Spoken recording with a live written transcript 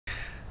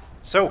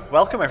So,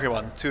 welcome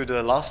everyone to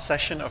the last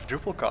session of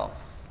DrupalCon.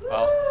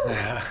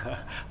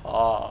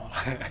 Well,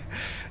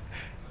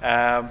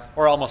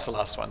 or almost the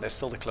last one. There's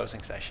still the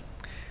closing session.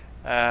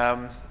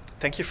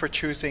 Thank you for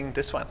choosing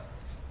this one.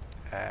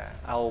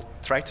 I'll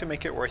try to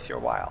make it worth your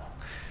while.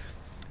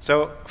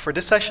 So, for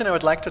this session, I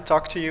would like to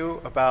talk to you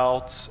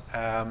about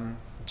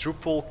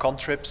Drupal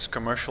contrib's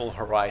commercial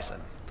horizon.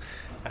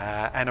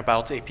 And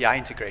about API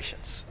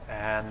integrations,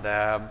 and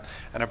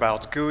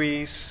about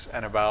GUIs,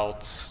 and about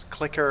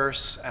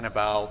clickers, and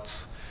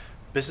about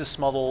business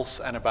models,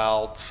 and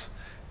about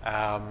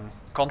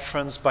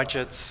conference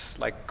budgets,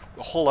 like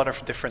a whole lot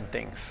of different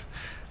things.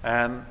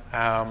 And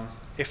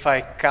if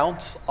I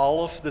count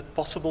all of the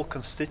possible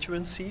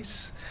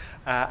constituencies,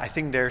 I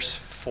think there's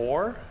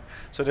 4.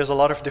 So there's a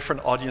lot of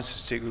different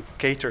audiences to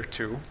cater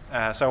to.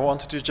 So I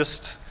wanted to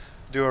just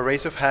do a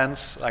raise of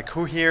hands, like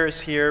who here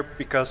is here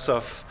because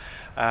of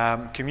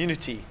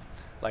community,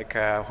 like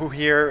who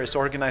here is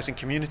organizing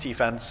community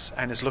events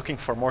and is looking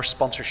for more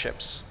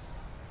sponsorships?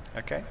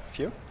 Okay, a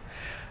few.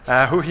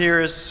 Who here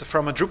is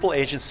from a Drupal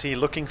agency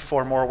looking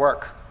for more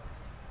work?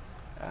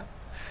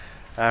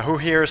 Who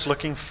here is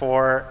looking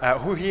for,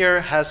 who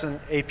here has an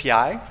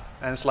API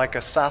and is like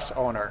a SaaS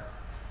owner?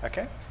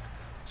 Okay,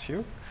 it's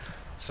you.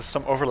 So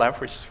some overlap,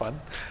 which is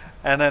fun.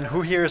 And then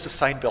who here is a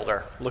site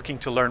builder looking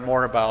to learn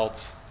more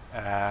about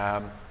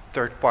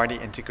third-party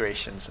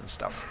integrations and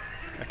stuff?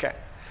 Okay.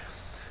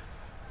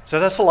 So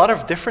that's a lot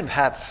of different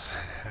hats.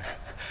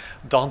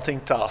 Daunting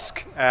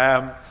task.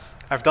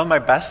 I've done my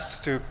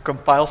best to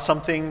compile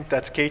something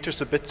that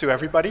caters a bit to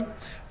everybody.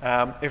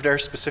 If there are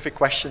specific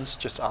questions,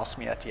 just ask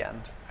me at the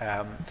end.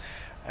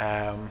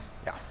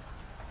 Yeah.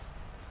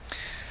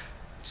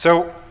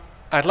 So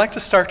I'd like to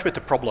start with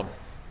the problem.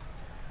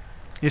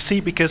 You see,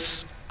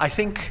 because I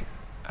think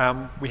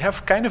we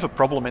have kind of a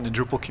problem in the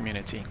Drupal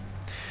community.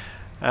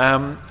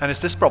 And it's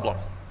this problem.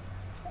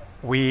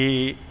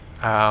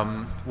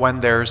 When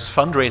there's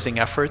fundraising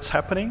efforts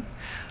happening,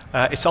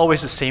 it's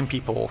always the same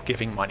people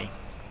giving money.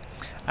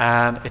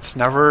 And it's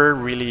never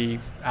really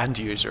end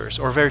users,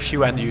 or very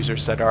few end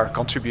users that are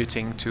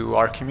contributing to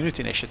our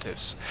community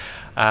initiatives.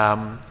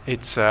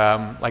 It's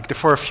like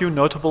for a few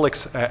notable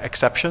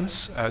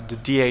exceptions, the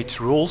D8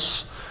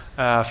 rules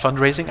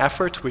fundraising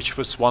effort, which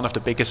was one of the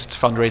biggest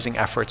fundraising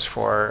efforts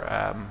for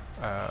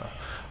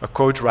a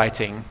code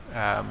writing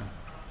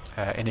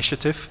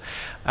initiative.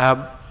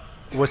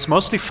 Was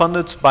mostly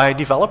funded by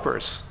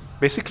developers.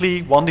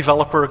 Basically, one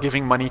developer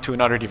giving money to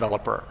another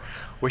developer,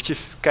 which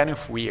is kind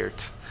of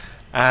weird.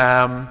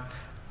 And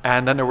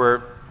then there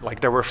were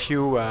a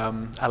few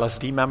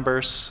LSD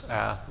members,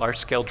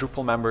 large-scale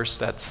Drupal members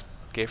that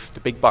gave the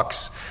big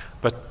bucks,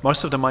 but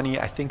most of the money,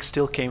 I think,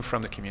 still came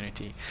from the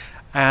community.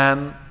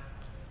 And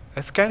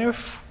it's kind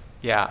of,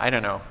 yeah, I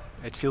don't know,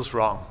 it feels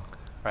wrong,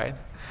 right?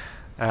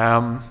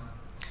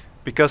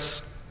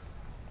 Because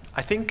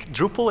I think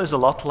Drupal is a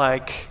lot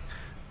like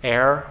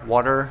air,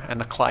 water,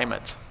 and the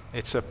climate.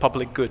 It's a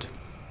public good.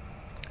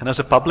 And as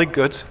a public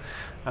good,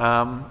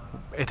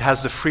 it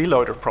has the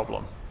freeloader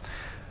problem,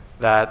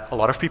 that a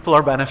lot of people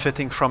are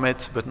benefiting from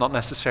it, but not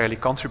necessarily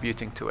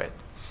contributing to it.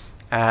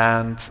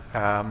 And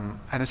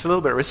it's a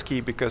little bit risky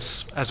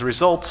because as a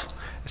result,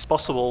 it's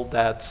possible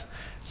that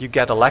you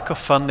get a lack of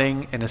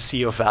funding in a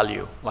sea of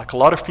value. Like a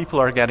lot of people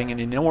are getting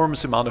an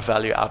enormous amount of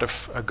value out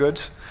of a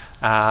good,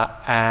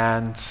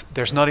 and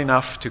there's not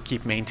enough to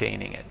keep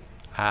maintaining it.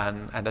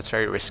 And that's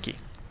very risky.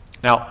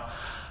 Now,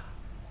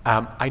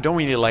 I don't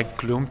really like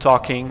gloom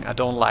talking. I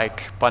don't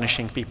like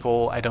punishing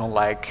people. I don't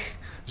like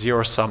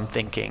zero-sum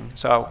thinking.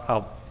 So,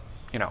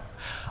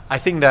 I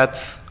think that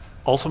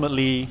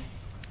ultimately,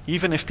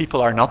 even if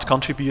people are not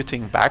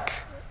contributing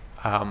back,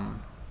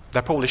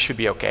 that probably should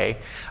be okay.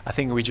 I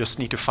think we just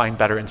need to find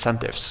better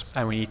incentives,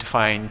 and we need to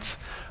find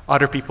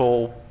other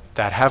people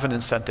that have an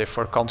incentive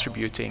for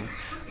contributing,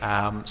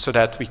 so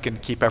that we can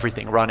keep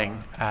everything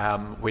running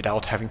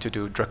without having to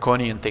do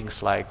draconian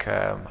things like,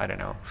 I don't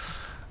know,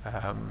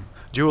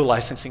 dual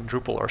licensing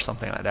Drupal or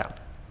something like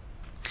that.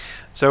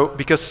 So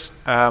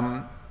because,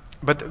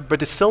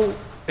 but it's still,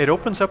 it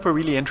opens up a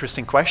really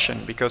interesting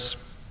question, because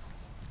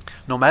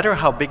no matter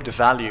how big the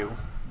value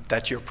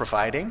that you're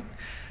providing,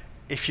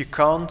 if you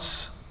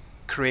can't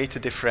create a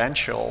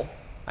differential,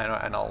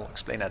 and I'll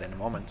explain that in a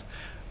moment,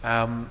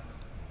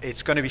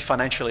 it's going to be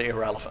financially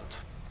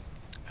irrelevant.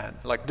 And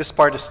like this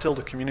part is still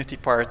the community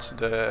part,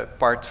 the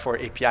part for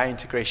API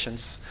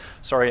integrations.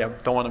 Sorry, I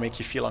don't want to make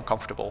you feel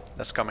uncomfortable.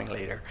 That's coming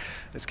later.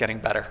 It's getting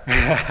better.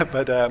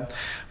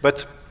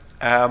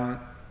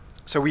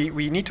 So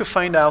we need to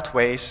find out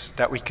ways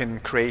that we can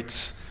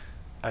create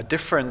a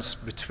difference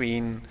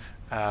between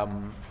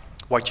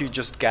what you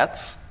just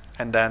get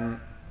and then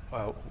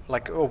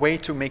like a way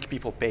to make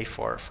people pay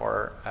for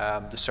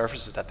the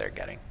services that they're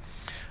getting.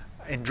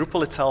 In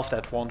Drupal itself,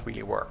 that won't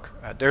really work.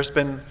 There's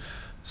been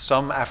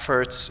some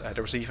efforts,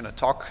 there was even a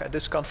talk at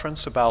this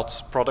conference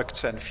about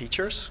products and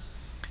features,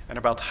 and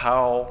about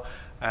how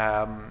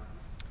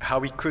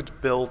we could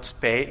build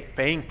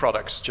paying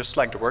products just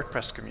like the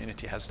WordPress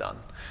community has done,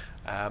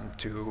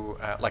 to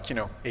like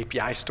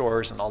API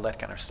stores and all that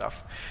kind of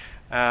stuff.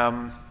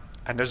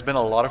 And there's been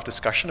a lot of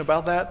discussion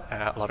about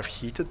that, a lot of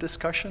heated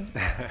discussion,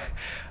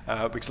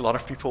 because a lot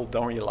of people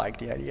don't really like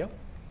the idea.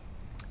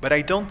 But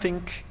I don't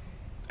think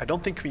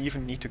we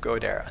even need to go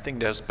there. I think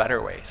there's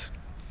better ways.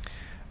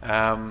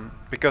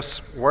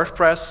 Because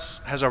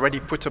WordPress has already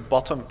put a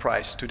bottom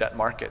price to that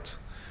market.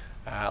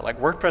 Like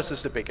WordPress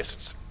is the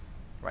biggest,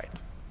 right?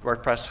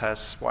 WordPress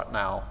has, what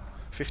now,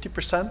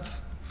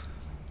 50%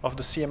 of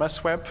the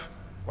CMS web?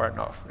 Or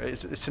no,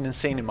 it's an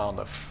insane amount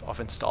of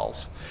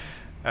installs.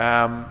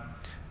 And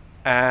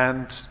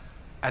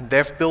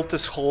they've built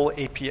this whole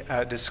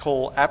this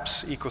whole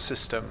apps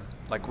ecosystem,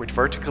 like with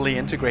vertically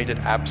integrated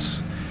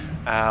apps.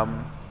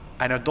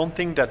 And I don't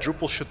think that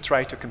Drupal should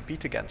try to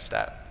compete against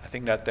that. I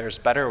think that there's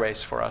better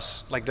ways for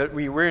us. Like that,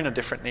 we're in a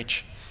different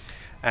niche,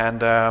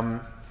 and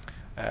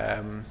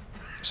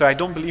so I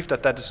don't believe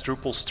that is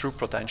Drupal's true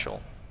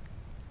potential.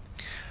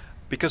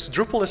 Because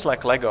Drupal is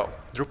like Lego.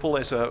 Drupal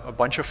is a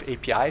bunch of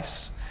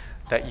APIs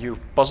that you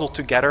puzzle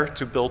together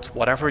to build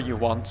whatever you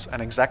want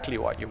and exactly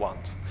what you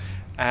want.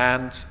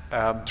 And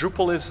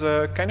Drupal is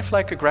kind of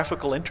like a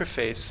graphical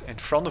interface in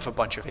front of a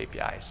bunch of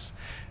APIs.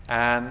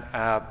 And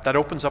that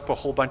opens up a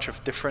whole bunch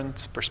of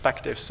different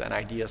perspectives and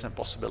ideas and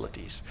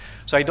possibilities.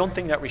 So I don't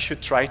think that we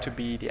should try to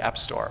be the App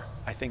Store.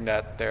 I think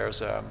that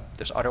there's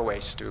other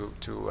ways to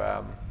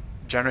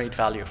generate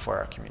value for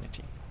our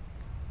community.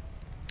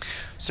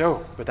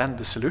 So, but then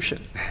the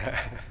solution.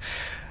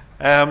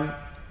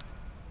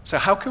 So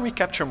how can we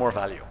capture more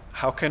value?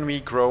 How can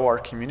we grow our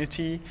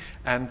community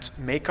and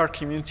make our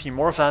community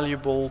more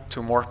valuable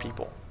to more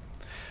people?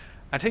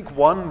 I think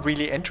one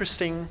really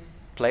interesting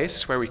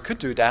place where we could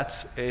do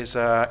that is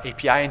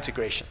API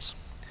integrations.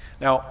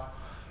 Now,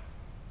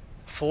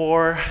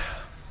 for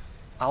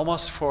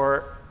almost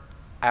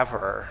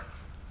forever,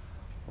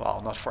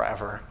 well, not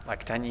forever,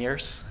 like 10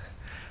 years,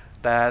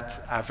 that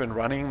I've been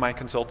running my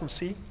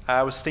consultancy,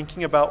 I was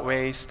thinking about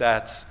ways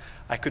that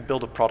I could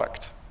build a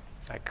product,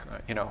 like,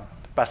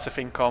 passive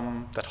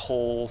income, that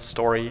whole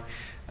story.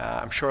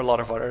 I'm sure a lot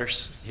of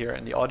others here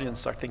in the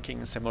audience are thinking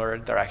in similar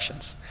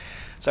directions.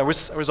 So I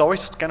was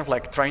always kind of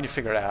like trying to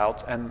figure it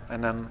out, and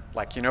then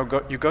like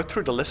you go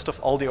through the list of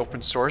all the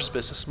open source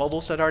business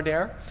models that are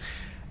there,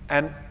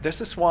 and there's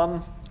this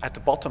one at the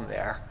bottom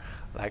there,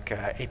 like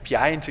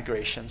API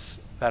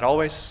integrations, that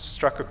always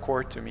struck a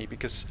chord to me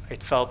because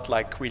it felt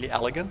like really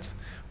elegant,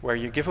 where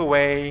you give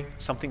away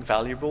something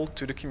valuable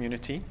to the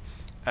community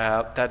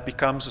that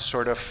becomes a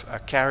sort of a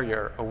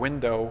carrier, a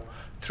window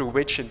through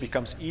which it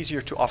becomes easier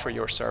to offer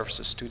your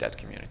services to that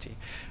community,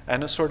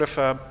 and a sort of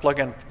a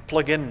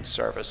plug-in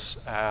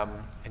service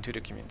into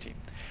the community.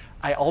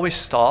 I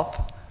always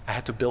thought I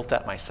had to build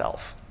that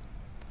myself,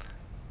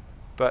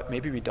 but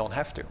maybe we don't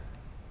have to.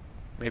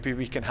 Maybe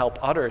we can help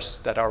others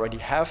that already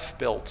have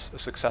built a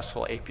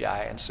successful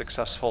API and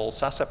successful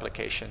SaaS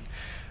application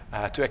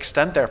to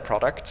extend their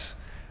product,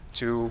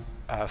 to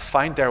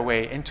find their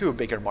way into a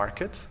bigger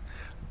market,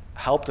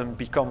 help them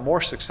become more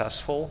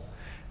successful,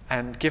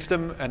 and give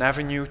them an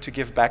avenue to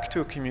give back to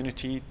a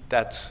community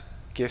that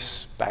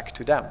gives back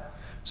to them.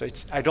 So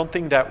I don't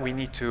think that we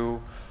need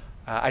to,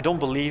 I don't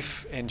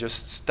believe in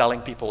just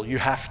telling people you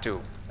have to,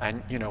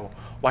 and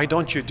why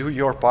don't you do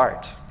your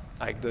part?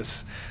 Like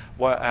this,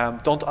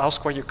 don't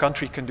ask what your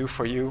country can do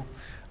for you,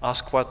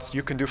 ask what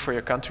you can do for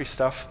your country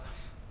stuff.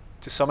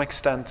 To some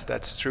extent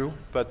that's true,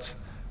 but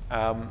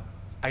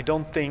I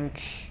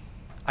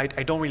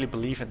don't really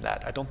believe in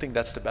that. I don't think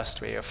that's the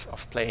best way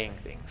of playing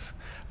things.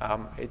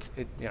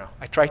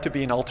 I try to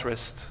be an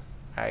altruist.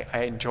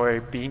 I enjoy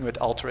being with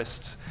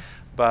altruists,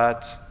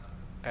 but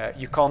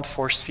you can't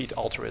force feed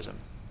altruism.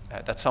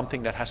 That's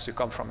something that has to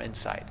come from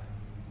inside.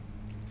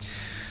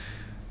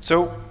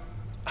 So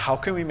how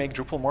can we make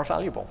Drupal more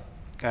valuable?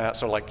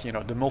 So like,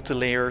 the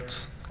multi-layered,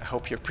 I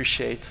hope you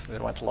appreciate,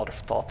 there went a lot of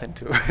thought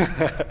into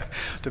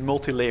the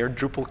multi-layered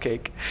Drupal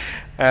cake.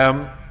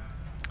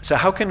 So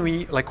how can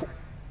we, like,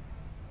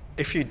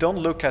 if you don't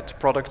look at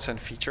products and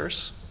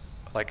features,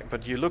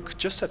 but you look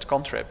just at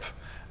contrib,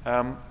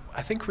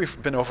 I think we've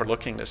been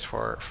overlooking this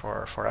for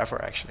forever,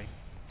 actually.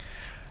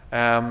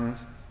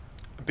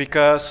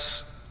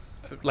 Because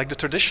like the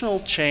traditional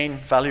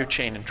value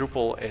chain in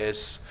Drupal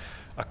is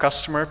a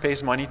customer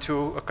pays money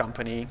to a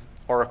company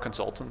or a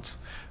consultant.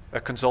 A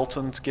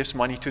consultant gives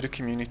money to the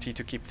community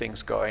to keep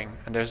things going,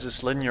 and there's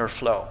this linear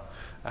flow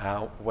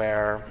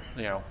where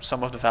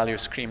some of the value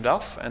is creamed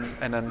off,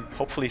 and then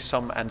hopefully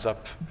some ends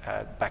up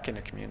back in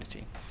the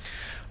community.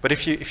 But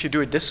if you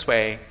do it this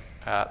way,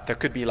 there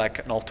could be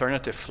like an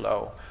alternative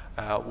flow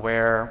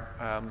where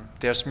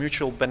there's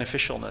mutual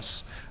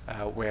beneficialness,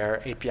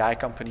 where API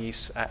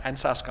companies and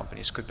SaaS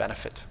companies could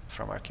benefit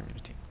from our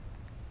community.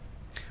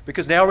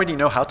 Because they already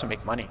know how to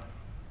make money.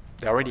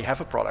 They already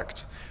have a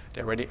product.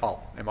 They already,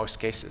 in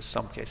most cases,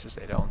 some cases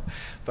they don't.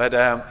 But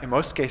in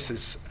most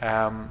cases,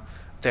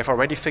 they've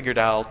already figured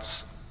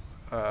out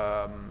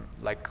how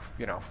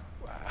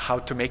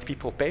to make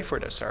people pay for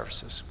their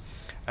services.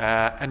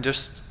 And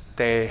just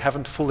they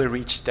haven't fully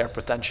reached their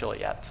potential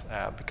yet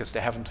because they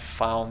haven't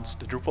found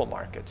the Drupal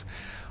market.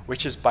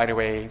 which is, by the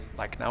way,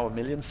 like now 1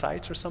 million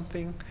sites or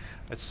something.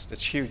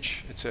 It's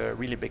huge. It's a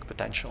really big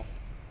potential.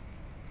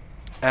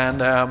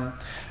 And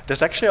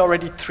there's actually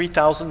already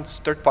 3,000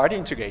 third-party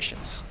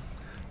integrations.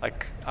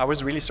 Like, I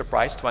was really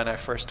surprised when I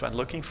first went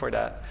looking for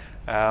that.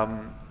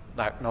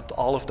 Like, not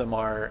all of them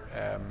are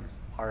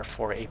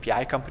for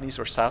API companies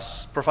or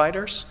SaaS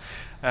providers,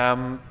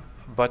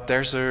 but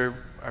there's a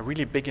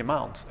really big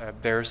amount.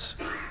 There's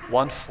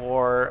one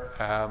for,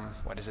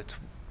 what is it,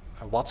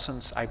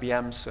 Watson's,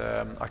 IBM's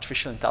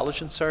artificial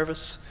intelligence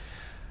service.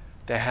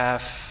 They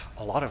have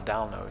a lot of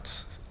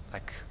downloads,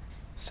 like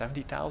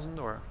 70,000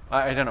 or,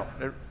 I don't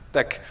know.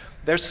 Like,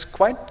 there's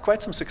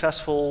quite some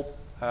successful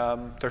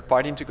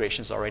third-party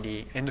integrations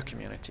already in the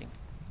community.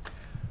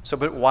 So,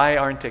 but why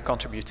aren't they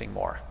contributing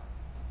more?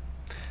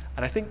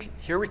 And I think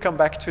here we come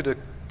back to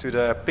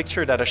the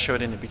picture that I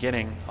showed in the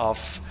beginning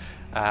of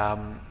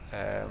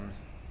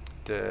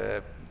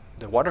the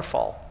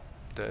waterfall,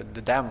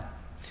 the dam.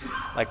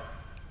 Like,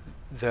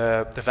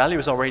 the value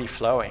is already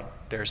flowing.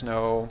 There's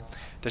no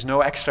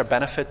extra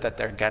benefit that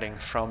they're getting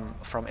from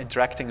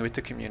interacting with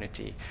the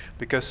community,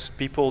 because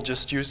people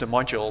just use the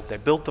module. They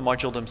built the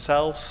module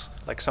themselves,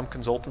 like some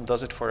consultant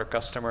does it for a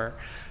customer,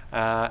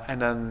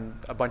 and then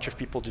a bunch of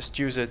people just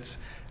use it.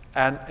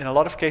 And in a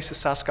lot of cases,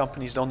 SaaS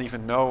companies don't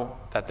even know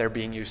that they're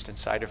being used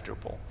inside of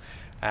Drupal.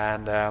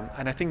 And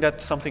I think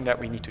that's something that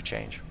we need to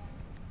change.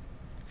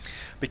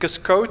 Because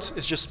code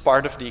is just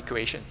part of the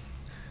equation.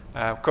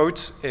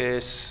 Code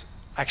is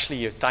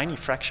actually a tiny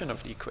fraction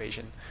of the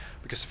equation.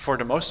 Because for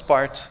the most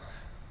part,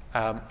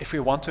 if we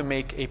want to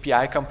make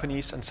API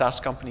companies and SaaS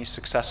companies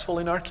successful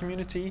in our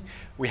community,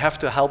 we have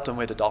to help them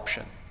with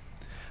adoption.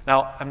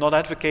 Now, I'm not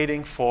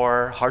advocating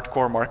for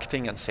hardcore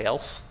marketing and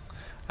sales,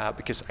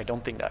 because I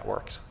don't think that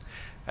works,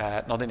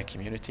 not in a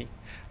community.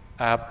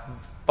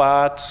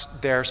 But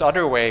there's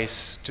other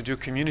ways to do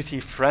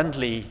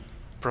community-friendly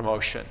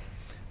promotion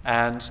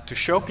and to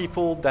show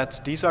people that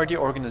these are the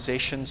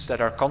organizations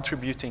that are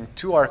contributing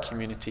to our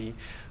community.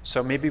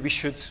 So maybe we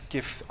should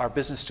give our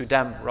business to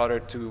them rather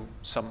to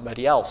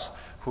somebody else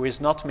who is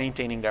not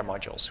maintaining their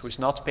modules, who is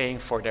not paying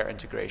for their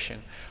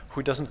integration,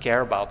 who doesn't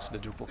care about the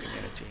Drupal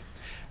community.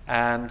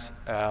 And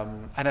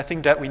I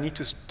think that we need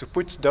to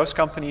put those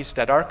companies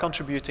that are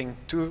contributing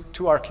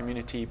to our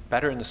community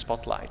better in the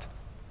spotlight.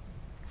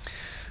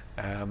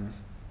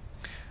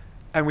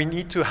 And we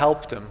need to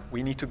help them.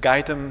 We need to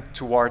guide them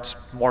towards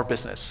more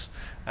business,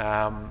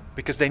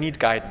 because they need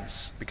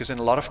guidance. Because in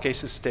a lot of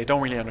cases, they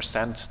don't really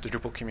understand the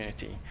Drupal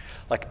community.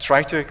 Like,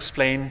 try to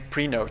explain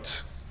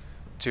Prenote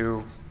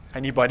to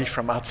anybody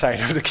from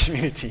outside of the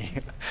community.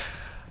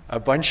 A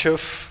bunch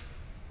of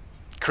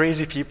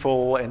crazy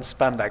people in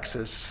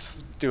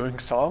spandexes doing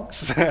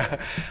songs.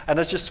 And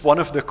that's just one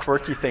of the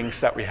quirky things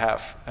that we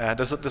have.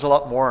 There's a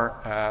lot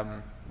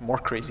more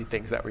crazy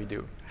things that we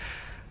do.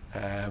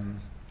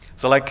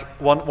 So like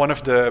one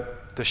of the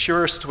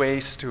surest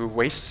ways to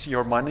waste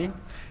your money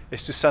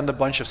is to send a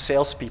bunch of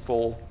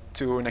salespeople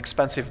to an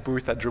expensive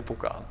booth at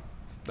DrupalCon.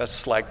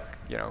 That's like,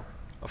 you know,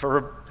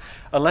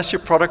 unless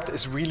your product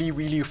is really,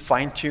 really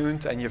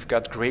fine-tuned and you've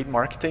got great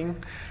marketing,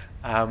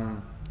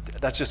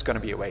 that's just going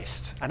to be a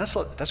waste. And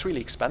that's really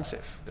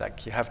expensive.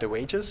 Like, you have the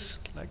wages,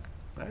 like,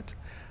 right?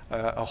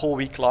 A whole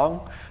week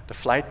long, the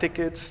flight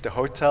tickets, the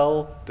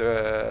hotel,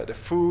 the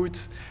food,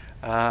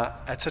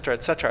 et cetera,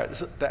 et cetera.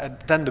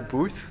 Then the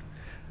booth,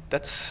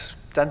 that's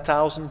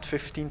 10,000,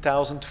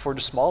 15,000 for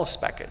the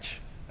smallest package.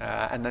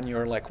 And then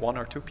you're like 1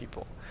 or 2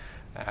 people.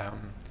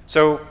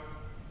 So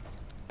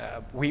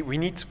we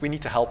need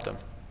to help them.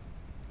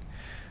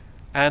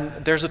 And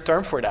there's a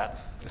term for that.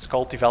 It's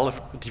called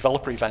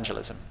developer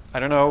evangelism. I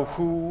don't know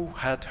who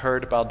had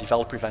heard about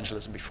developer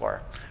evangelism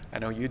before. I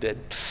know you did.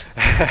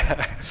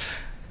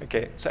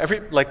 Okay, so every,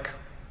 like,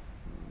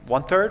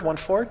 1/3,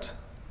 1/4,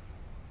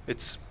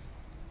 it's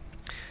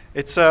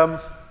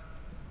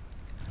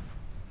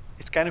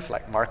kind of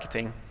like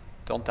marketing.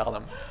 Don't tell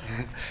them.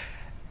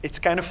 It's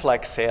kind of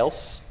like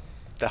sales.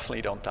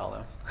 Definitely don't tell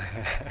them.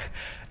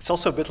 It's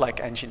also a bit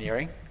like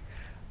engineering.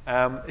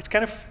 It's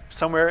kind of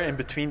somewhere in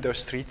between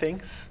those 3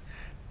 things.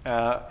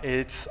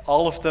 It's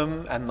all of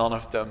them and none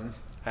of them.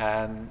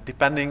 And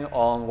depending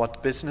on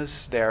what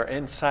business they're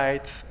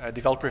inside,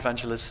 developer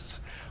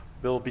evangelists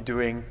will be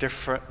doing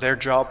their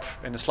job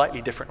in a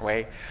slightly different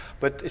way.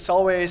 But it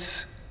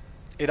always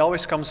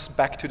comes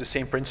back to the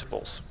same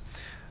principles.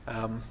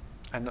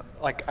 And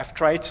like, I've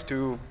tried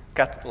to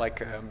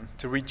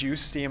to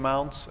reduce the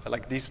amounts.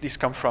 Like, these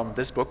come from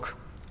this book.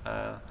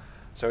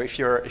 So if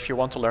you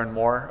want to learn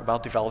more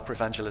about developer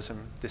evangelism,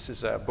 this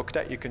is a book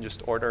that you can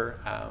just order,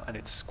 and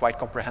it's quite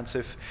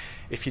comprehensive.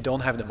 If you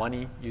don't have the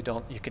money, you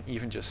can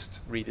even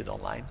just read it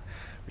online,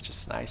 which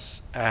is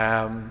nice.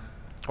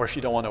 Or if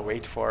you don't want to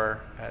wait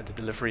for the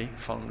delivery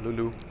from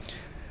Lulu.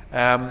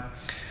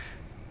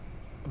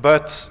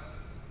 But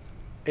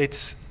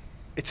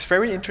it's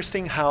very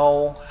interesting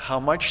how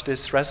much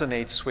this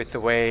resonates with the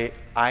way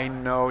I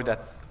know that,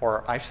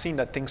 or I've seen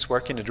that things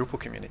work in the Drupal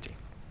community.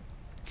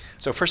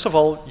 So first of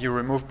all, you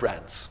remove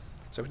brands.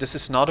 So this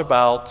is not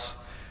about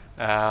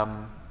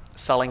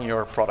selling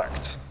your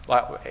product.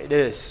 Well, it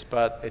is,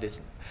 but it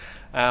isn't.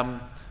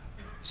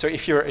 So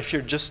if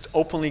you're just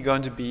openly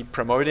going to be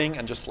promoting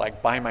and just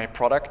like buy my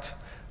product,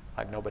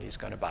 like nobody's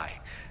going to buy.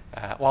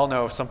 Well,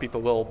 no, some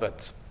people will,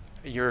 but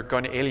you're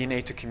going to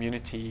alienate the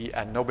community,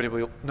 and nobody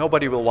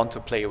will want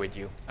to play with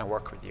you and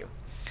work with you.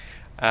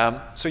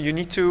 So you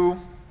need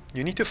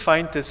to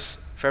find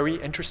this very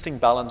interesting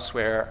balance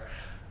where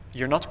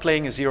you're not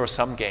playing a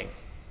zero-sum game.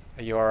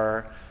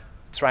 You're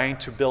trying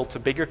to build a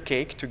bigger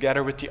cake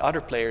together with the other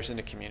players in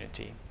the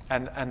community.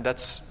 And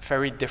that's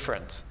very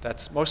different.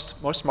 That's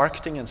most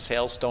marketing and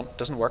sales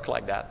doesn't work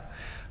like that.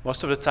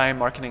 Most of the time,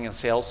 marketing and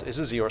sales is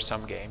a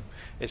zero-sum game.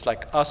 It's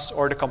like us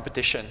or the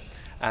competition,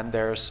 and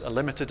there's a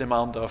limited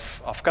amount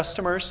of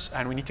customers,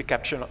 and we need to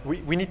capture.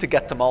 We need to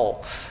get them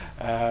all.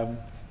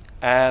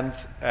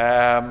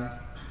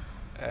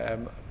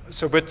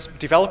 So, but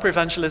developer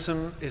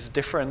evangelism is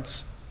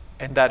different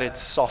in that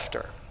it's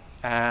softer,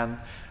 and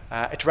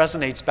it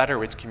resonates better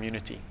with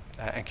community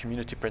and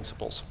community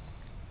principles.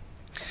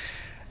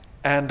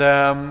 And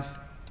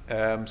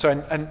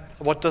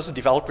what does a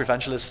developer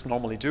evangelist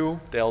normally do?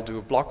 They'll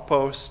do blog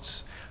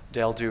posts,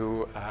 they'll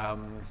do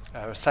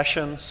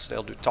sessions,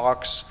 they'll do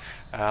talks,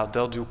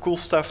 they'll do cool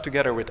stuff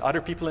together with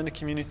other people in the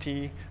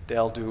community,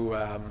 they'll do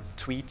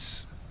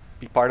tweets,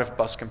 be part of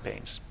buzz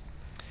campaigns.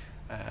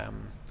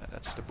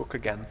 That's the book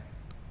again.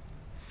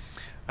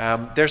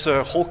 There's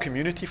a whole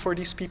community for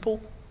these people.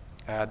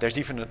 There's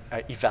even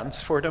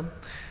events for them.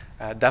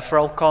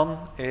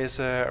 DrupalCon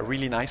is a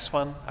really nice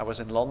one. I was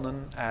in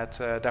London at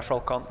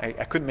DrupalCon.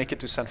 I couldn't make it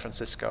to San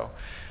Francisco,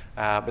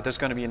 but there's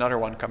going to be another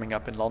one coming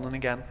up in London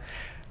again.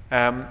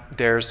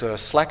 There's a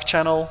Slack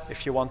channel.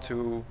 If you want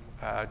to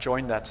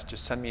join that,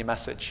 just send me a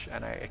message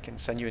and I can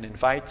send you an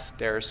invite.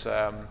 There's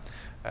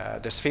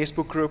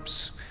Facebook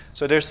groups.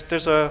 So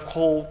there's a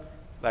whole,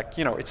 like,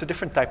 you know, it's a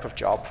different type of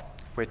job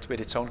with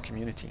its own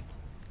community.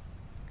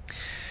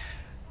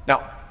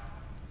 Now,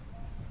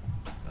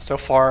 so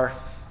far,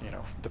 you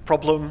know, the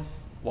problem,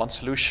 one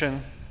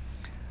solution.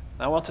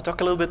 Now I want to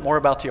talk a little bit more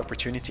about the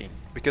opportunity,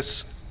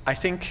 because I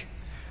think,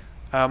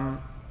 and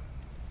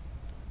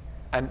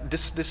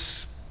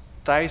this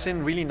ties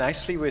in really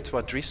nicely with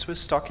what Dries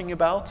was talking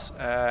about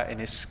in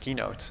his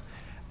keynote.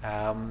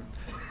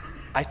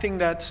 I think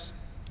that,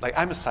 like,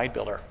 I'm a site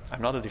builder.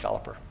 I'm not a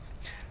developer.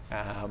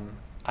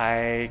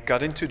 I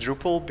got into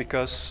Drupal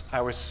because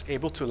I was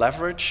able to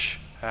leverage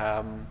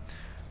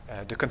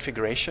the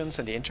configurations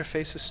and the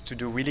interfaces to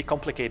do really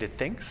complicated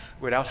things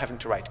without having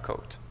to write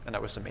code, and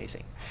that was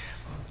amazing.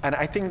 And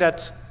I think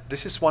that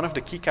this is one of the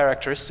key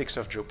characteristics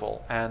of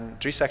Drupal, and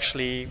Dries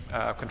actually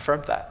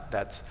confirmed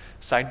that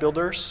site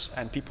builders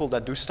and people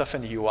that do stuff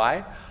in the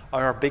UI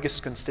are our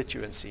biggest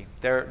constituency.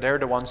 They're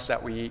the ones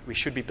that we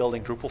should be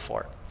building Drupal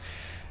for.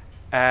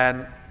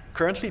 And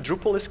currently,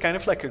 Drupal is kind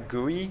of like a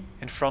GUI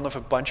in front of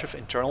a bunch of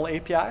internal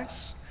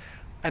APIs,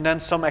 and then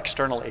some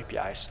external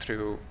APIs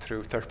through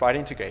third-party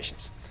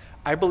integrations.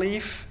 I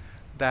believe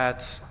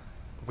that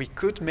we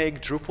could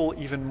make Drupal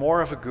even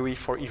more of a GUI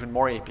for even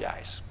more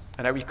APIs,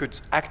 and that we could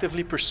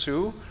actively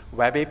pursue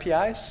web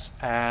APIs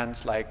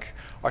and like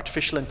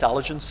artificial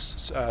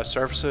intelligence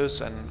services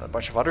and a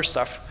bunch of other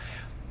stuff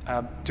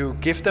to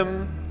give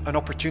them an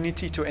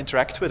opportunity to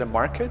interact with a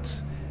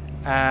market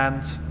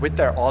and with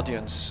their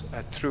audience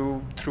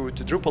through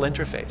the Drupal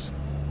interface.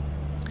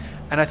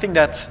 And I think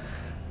that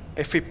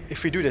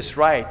if we do this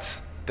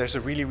right, there's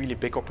a really, really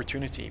big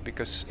opportunity,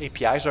 because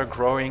APIs are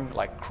growing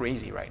like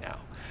crazy right now.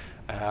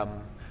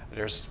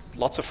 There's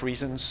lots of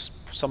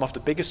reasons. Some of the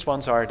biggest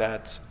ones are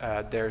that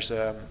there's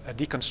a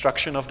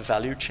deconstruction of the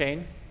value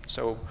chain.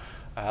 So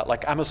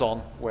like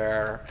Amazon,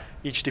 where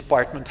each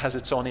department has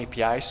its own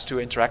APIs to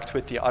interact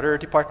with the other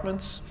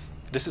departments.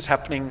 This is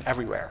happening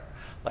everywhere.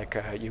 Like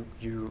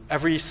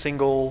every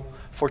single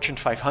Fortune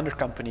 500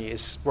 company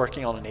is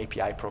working on an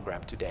API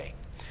program today.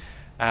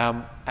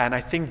 And I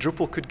think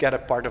Drupal could get a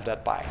part of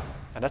that pie,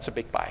 and that's a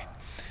big pie.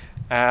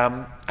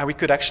 And we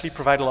could actually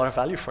provide a lot of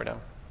value for them.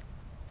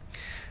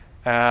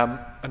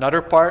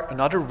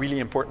 Another really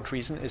important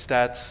reason is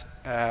that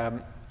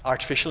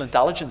artificial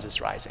intelligence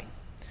is rising.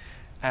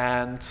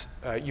 And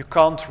you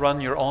can't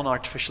run your own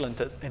artificial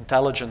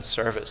intelligence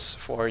service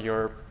for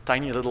your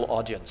tiny little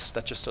audience.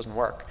 That just doesn't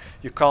work.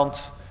 You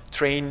can't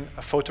train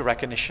a photo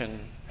recognition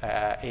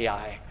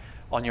AI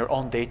on your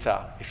own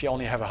data if you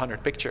only have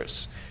 100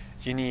 pictures.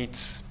 You need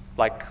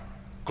like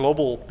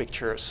global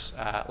pictures,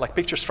 like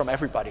pictures from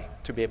everybody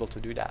to be able to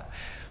do that.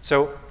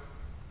 So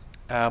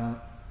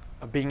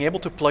being able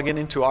to plug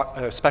into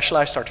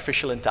specialized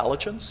artificial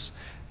intelligence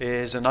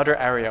is another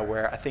area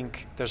where I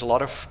think there's a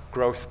lot of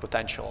growth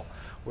potential,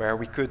 where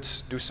we could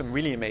do some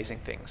really amazing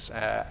things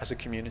as a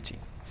community.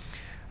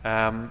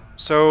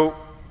 So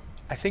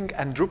I think,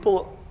 and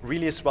Drupal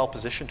really is well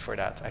positioned for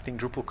that. I think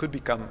Drupal could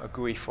become a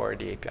GUI for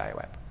the API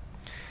web.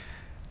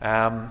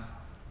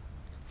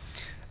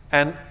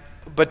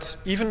 But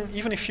even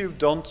if you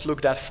don't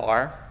look that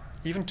far,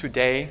 even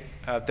today,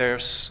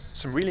 there's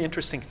some really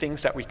interesting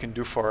things that we can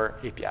do for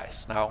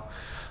APIs. Now,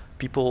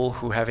 people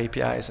who have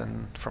APIs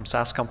and from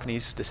SaaS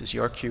companies, this is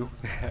your cue.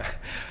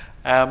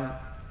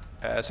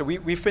 so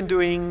we've been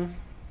doing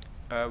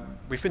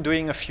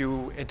a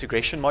few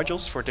integration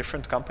modules for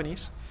different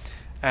companies,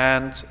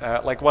 and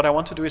like what I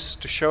want to do is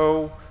to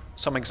show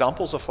some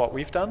examples of what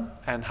we've done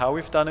and how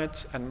we've done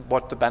it and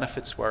what the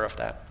benefits were of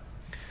that.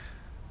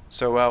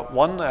 So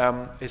one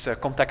is a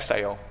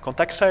Context.io.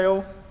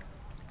 Context.io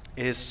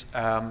is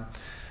an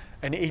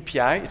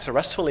API. It's a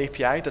RESTful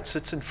API that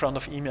sits in front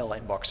of email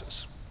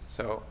inboxes.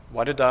 So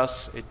what it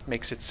does, it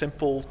makes it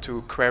simple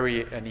to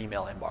query an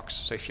email inbox.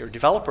 So if you're a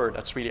developer,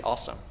 that's really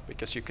awesome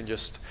because you can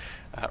just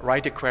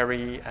write a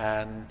query,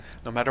 and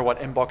no matter what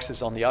inbox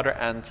is on the other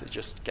end, it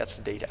just gets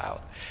the data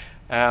out.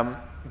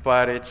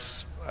 But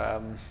it's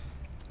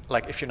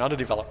like if you're not a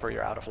developer,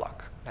 you're out of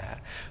luck.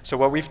 So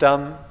what we've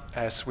done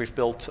is we've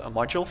built a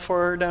module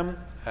for them.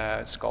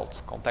 It's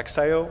called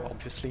Context.io,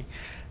 obviously.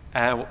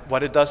 And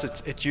what it does,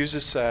 it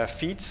uses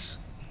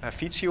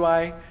Feeds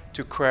UI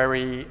to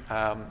query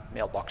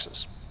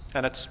mailboxes,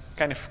 and it's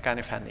kind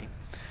of handy.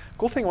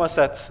 Cool thing was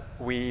that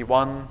we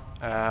won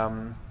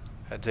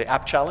the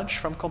app challenge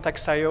from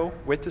Context.io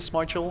with this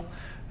module.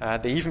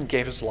 They even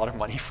gave us a lot of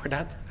money for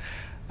that.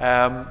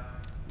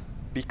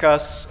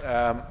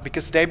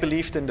 Because they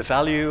believed in the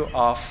value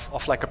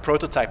of like a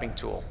prototyping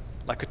tool,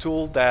 like a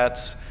tool that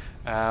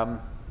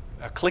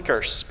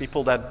clickers,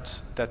 people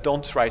that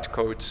don't write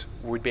code,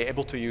 would be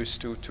able to use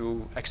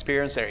to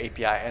experience their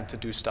API and to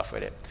do stuff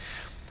with it.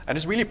 And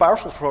it's really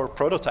powerful for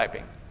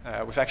prototyping.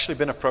 We've actually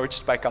been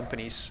approached by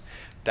companies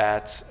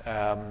that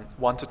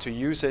wanted to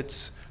use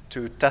it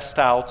to test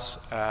out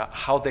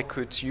how they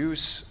could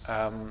use,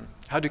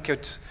 how they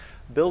could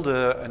build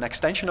an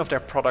extension of their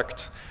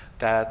product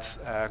that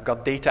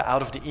got data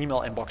out of the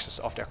email inboxes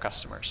of their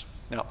customers.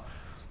 Now,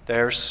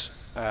 there's,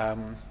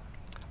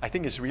 I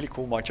think it's a really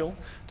cool module.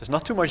 There's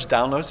not too much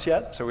downloads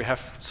yet, so we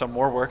have some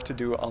more work to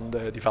do on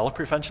the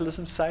developer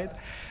evangelism side.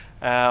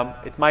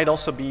 It might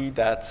also be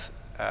that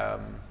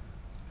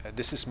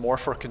this is more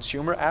for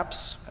consumer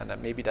apps, and that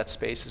maybe that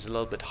space is a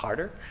little bit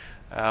harder.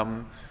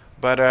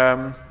 But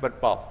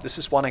well, this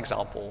is one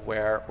example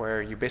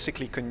where you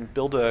basically can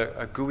build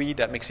a GUI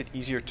that makes it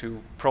easier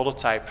to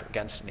prototype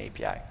against an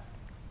API.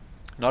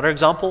 Another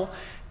example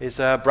is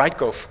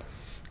Brightcove.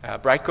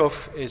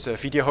 Brightcove is a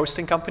video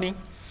hosting company.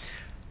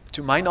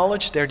 To my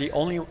knowledge, they are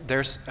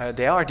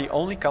the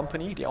only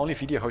company, the only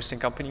video hosting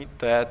company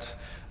that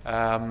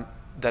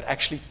that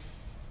actually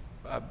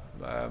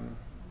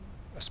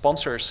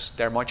sponsors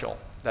their module.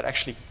 That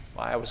actually,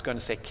 well, I was going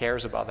to say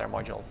cares about their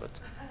module, but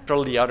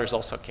probably the others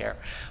also care.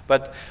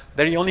 But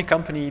they're the only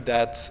company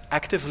that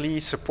actively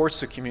supports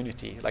the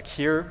community. Like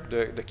here,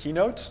 the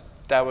keynote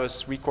that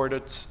was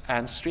recorded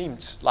and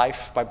streamed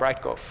live by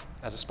Brightcove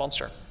as a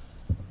sponsor.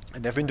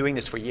 And they've been doing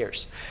this for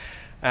years.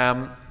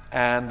 So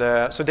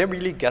they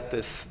really get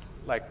this,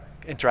 like,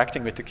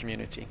 interacting with the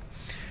community.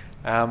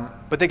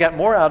 But they get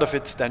more out of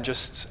it than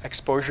just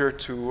exposure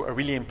to a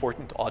really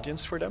important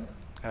audience for them.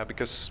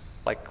 Because,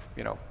 like,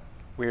 you know,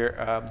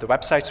 the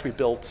websites we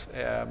built,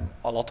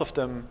 a lot of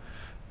them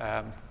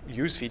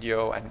use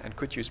video and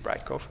could use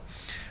Brightcove.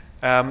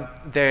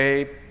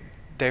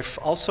 They've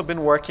also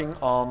been working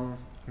on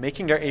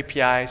making their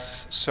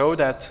APIs so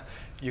that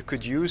you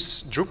could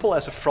use Drupal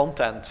as a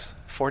front end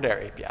for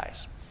their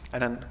APIs.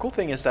 And then the cool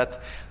thing is that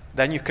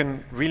then you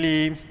can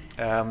really,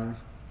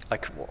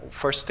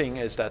 first thing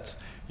is that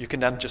you can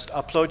then just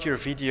upload your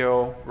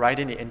video right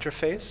in the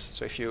interface.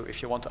 So if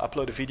you want to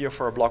upload a video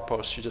for a blog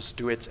post, you just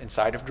do it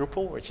inside of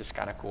Drupal, which is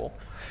kind of cool.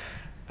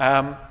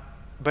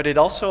 But it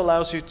also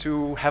allows you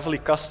to heavily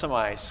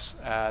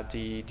customize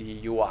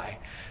the UI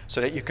so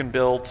that you can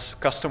build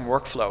custom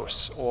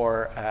workflows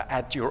or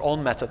add your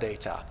own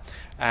metadata.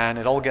 And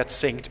it all gets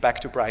synced back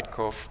to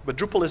Brightcove. But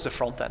Drupal is the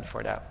front end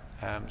for that.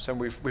 So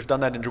we've done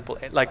that in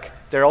Drupal. Like,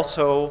 they're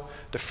also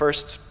the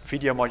first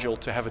video module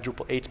to have a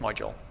Drupal 8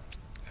 module.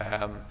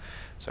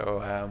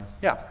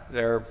 Yeah,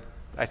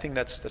 I think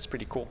that's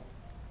pretty cool.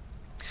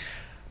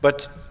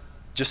 But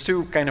just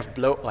to kind of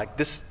blow, like,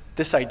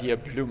 this idea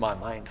blew my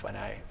mind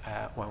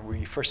when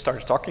we first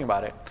started talking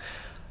about it.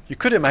 You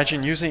could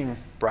imagine using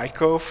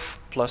Brightcove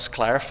plus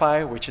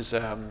Clarify, which is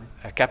a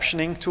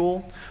captioning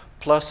tool,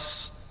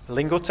 plus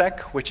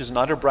Lingotech, which is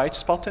another bright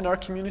spot in our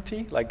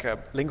community. Like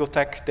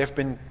Lingotech, they've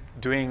been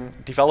doing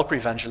developer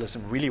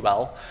evangelism really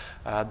well.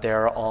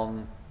 They're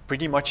on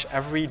pretty much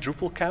every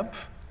Drupal camp.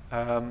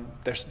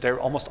 They're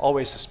almost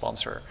always a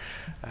sponsor.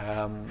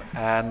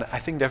 And I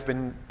think they've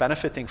been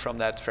benefiting from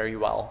that very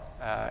well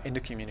in the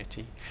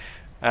community.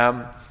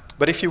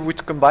 But if you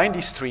would combine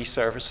these three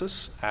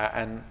services,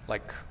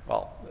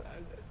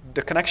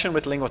 the connection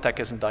with Lingotech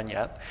isn't done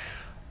yet,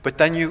 but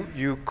then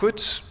you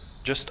could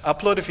just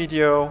upload a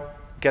video,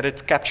 get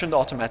it captioned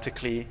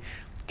automatically,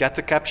 get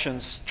the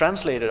captions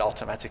translated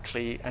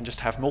automatically, and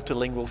just have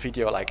multilingual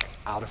video, like,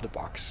 out of the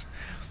box.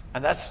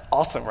 And that's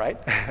awesome, right?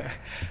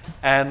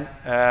 And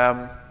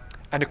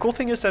the cool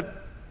thing is that,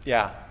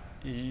 yeah,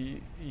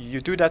 you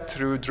do that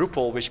through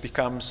Drupal, which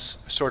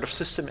becomes a sort of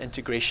system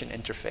integration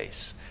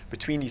interface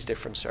between these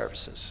different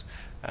services.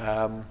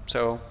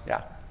 So,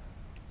 yeah.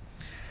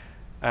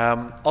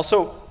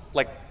 Also,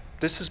 like,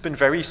 this has been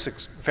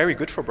very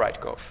good for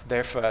Brightcove.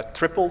 They've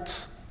tripled,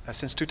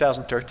 since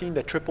 2013,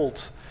 they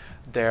tripled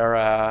their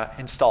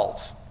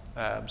installs.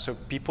 So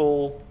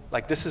people,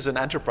 like this is an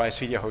enterprise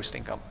video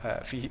hosting,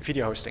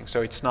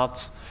 so it's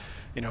not,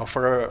 you know,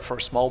 for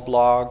a small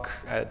blog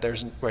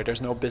where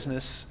there's no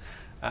business,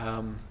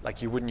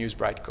 like you wouldn't use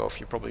Brightcove,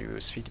 you probably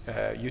use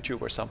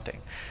YouTube or something.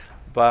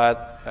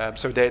 But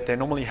so they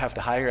normally have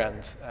the higher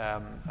end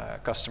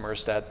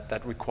customers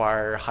that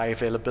require high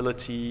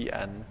availability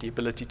and the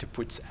ability to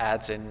put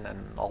ads in and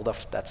all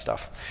of that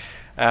stuff.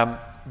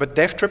 But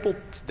they've tripled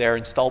their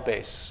install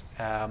base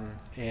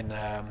in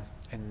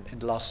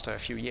the last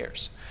few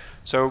years.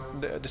 So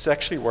this is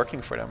actually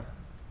working for them.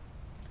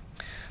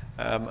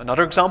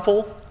 Another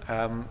example,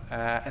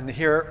 and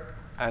here,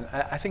 and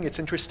I think it's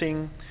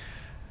interesting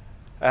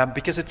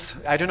because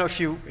it's, I don't know if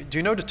do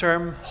you know the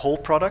term whole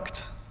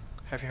product?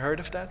 Have you heard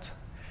of that?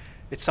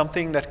 It's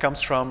something that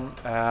comes from,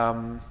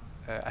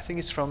 I think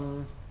it's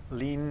from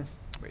Lean,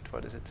 wait,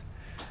 what is it?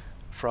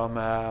 From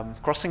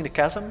Crossing the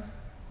Chasm,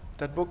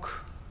 that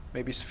book.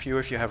 Maybe a few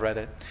of you have read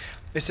it.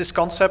 It's this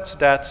concept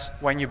that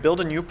when you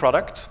build a new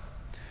product,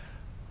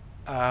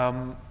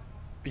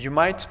 you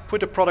might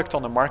put a product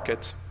on the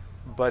market,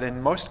 but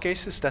in most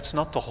cases, that's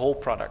not the whole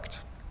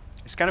product.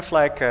 It's kind of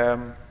like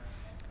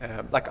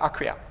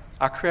Acquia.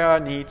 Acquia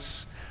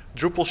needs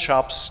Drupal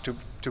shops to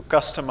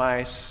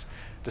customize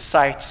the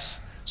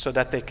sites so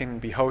that they can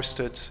be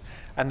hosted,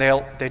 and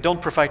they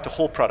don't provide the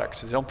whole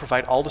product. They don't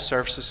provide all the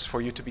services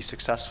for you to be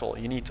successful.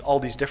 You need all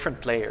these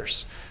different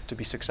players to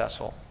be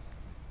successful.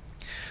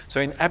 So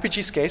in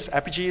Apigee case,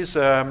 Apigee is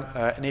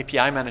an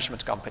API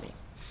management company.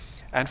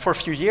 And for a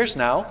few years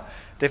now,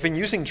 they've been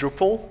using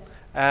Drupal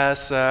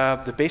as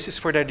the basis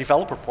for their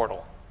developer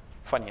portal,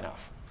 funny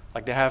enough.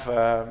 Like they have,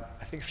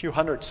 I think, a few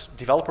hundred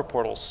developer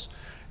portals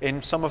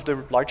in some of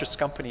the largest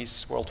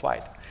companies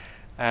worldwide.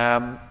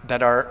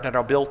 That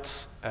are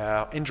built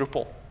in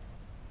Drupal.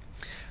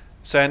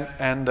 So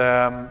and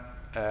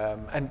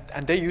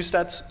they use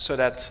that so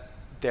that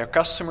their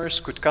customers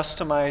could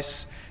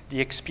customize the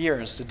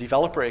experience, the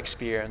developer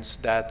experience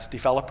that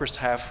developers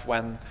have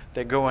when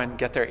they go and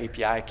get their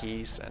API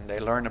keys and they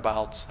learn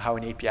about how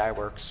an API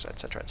works, et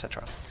cetera, et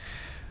cetera.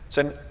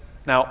 So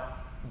now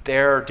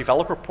their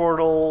developer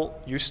portal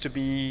used to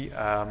be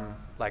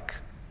like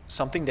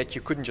something that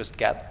you couldn't just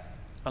get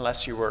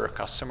unless you were a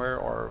customer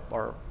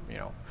or you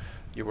know,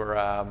 you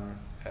were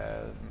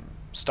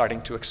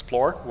starting to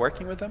explore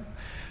working with them.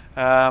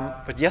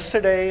 But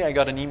yesterday I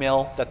got an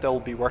email that they'll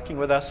be working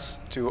with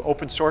us to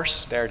open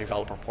source their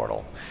developer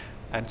portal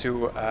and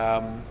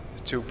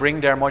to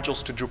bring their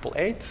modules to Drupal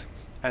 8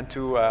 and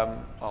to,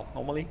 well,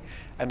 normally,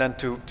 and then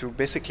to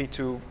basically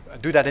to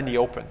do that in the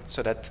open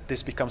so that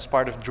this becomes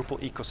part of the Drupal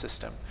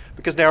ecosystem.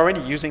 Because they're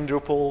already using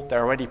Drupal,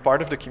 they're already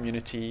part of the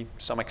community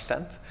to some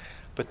extent,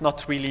 but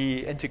not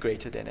really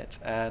integrated in it.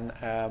 And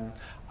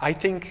I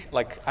think,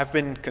 like, I've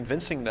been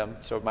convincing them,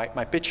 so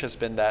my pitch has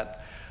been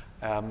that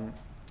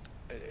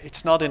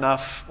it's not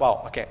enough,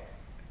 well, okay,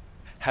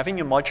 having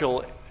a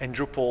module in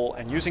Drupal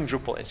and using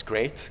Drupal is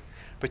great,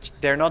 but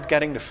they're not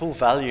getting the full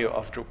value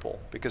of Drupal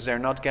because they're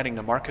not getting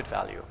the market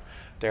value.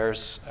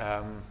 There's,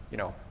 you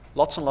know,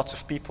 lots and lots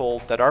of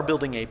people that are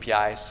building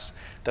APIs,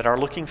 that are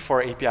looking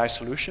for API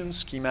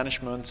solutions, key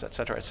management, et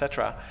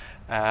cetera,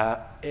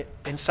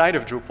 inside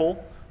of Drupal,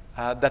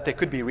 that they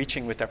could be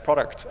reaching with their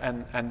product,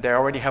 and they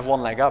already have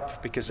one leg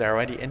up because they're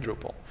already in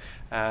Drupal.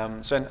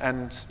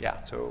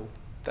 So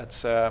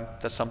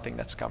that's something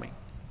that's coming.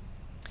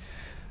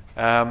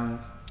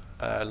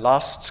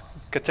 Last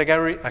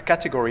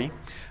category,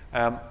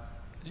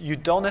 you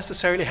don't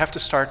necessarily have to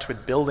start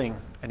with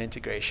building an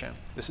integration.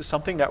 This is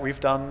something that we've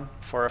done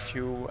for a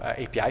few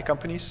API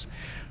companies,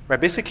 where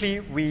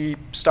basically we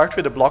start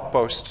with a blog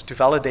post to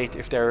validate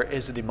if there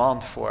is a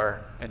demand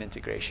for an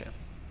integration.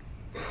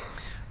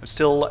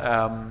 Still,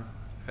 and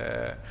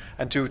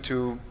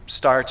to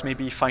start,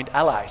 maybe find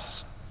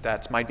allies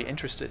that might be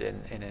interested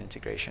in an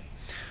integration.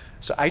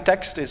 So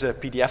iText is a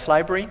PDF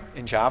library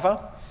in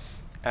Java,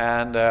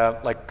 and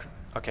like,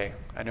 okay,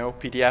 I know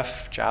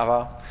PDF,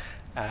 Java,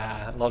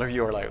 a lot of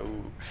you are like,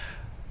 ooh.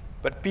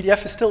 But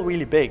PDF is still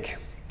really big,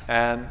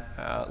 and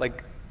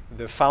like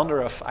the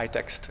founder of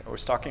iText, I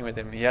was talking with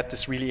him, he had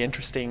this really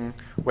interesting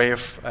way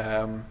of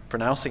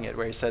pronouncing it,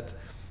 where he said,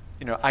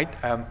 you know,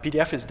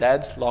 PDF is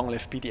dead, long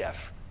live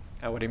PDF.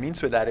 And what he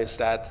means with that is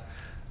that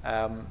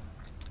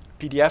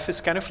PDF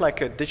is kind of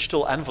like a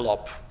digital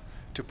envelope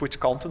to put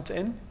content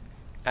in,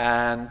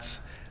 and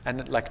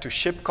like to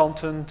ship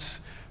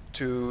content,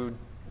 to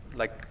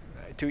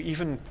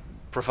even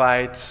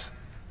provide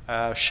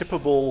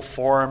shippable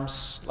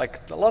forms,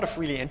 like a lot of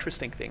really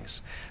interesting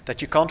things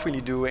that you can't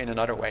really do in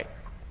another way.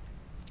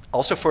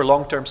 Also for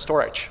long-term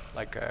storage,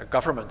 like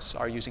governments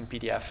are using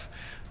PDF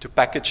to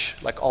package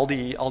like all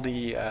the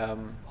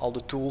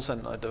tools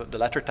and the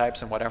letter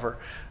types and whatever,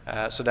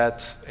 so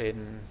that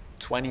in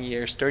 20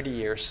 years, 30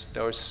 years,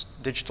 those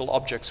digital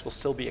objects will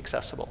still be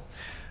accessible.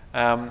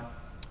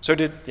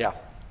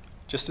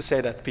 Just to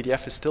say that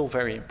PDF is still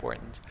very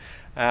important.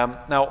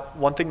 Now,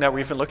 one thing that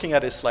we've been looking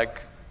at is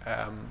like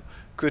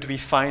could we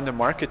find a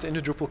market in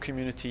the Drupal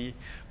community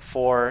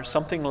for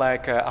something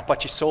like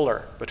Apache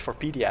Solr, but for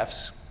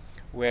PDFs,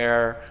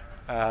 where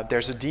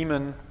there's a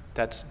daemon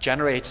that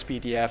generates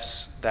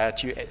PDFs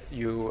that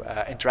you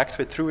interact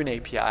with through an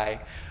API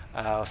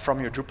from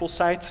your Drupal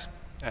site,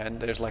 and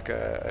there's like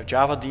a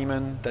Java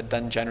daemon that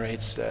then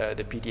generates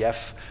the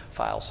PDF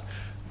files.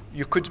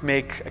 You could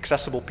make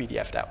accessible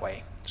PDF that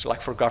way. So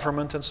like for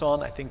government and so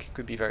on, I think it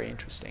could be very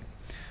interesting.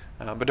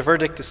 But the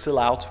verdict is still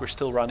out. We're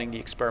still running the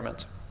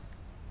experiment.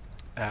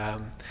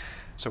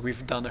 So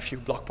we've done a few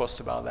blog posts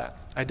about that.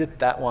 I did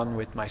that one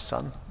with my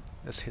son.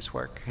 That's his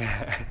work.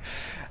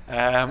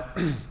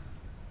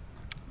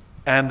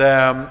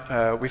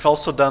 We've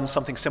also done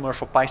something similar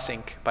for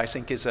PySync.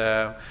 PySync is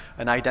an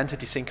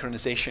identity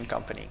synchronization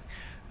company.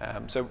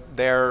 So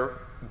they're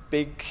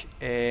big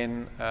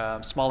in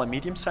small and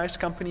medium-sized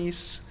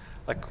companies,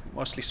 like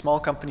mostly small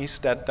companies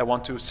that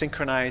want to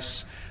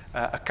synchronize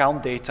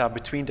account data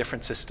between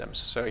different systems.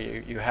 So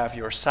you have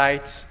your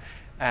site,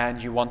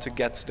 and you want to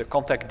get the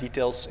contact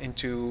details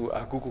into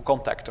Google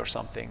Contact or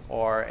something,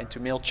 or into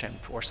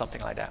MailChimp or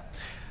something like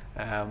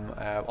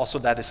that. Also,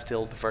 that is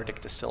still, the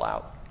verdict is still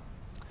out.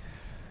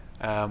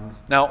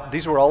 Now,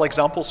 these were all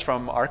examples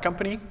from our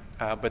company,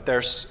 but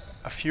there's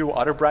a few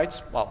other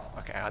well,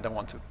 okay, I don't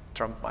want to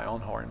trump my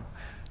own horn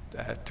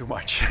too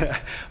much,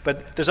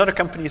 but there's other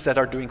companies that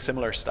are doing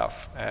similar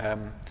stuff.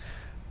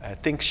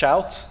 Think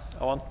Shout,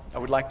 I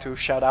would like to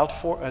shout out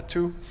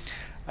to,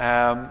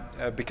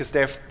 because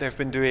they've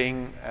been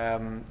doing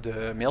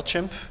the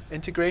MailChimp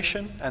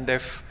integration, and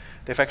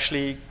they've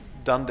actually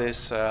done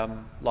this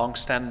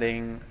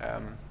long-standing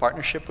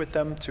partnership with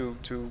them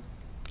to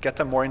get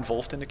them more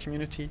involved in the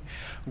community.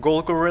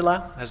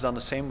 Gorilla has done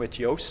the same with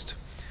Yoast.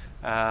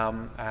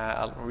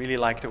 I really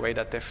like the way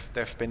that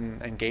they've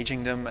been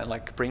engaging them and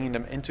like bringing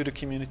them into the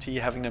community,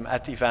 having them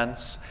at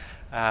events,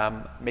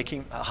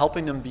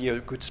 helping them be a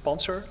good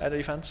sponsor at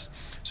events.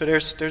 So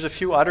there's a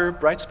few other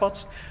bright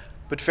spots,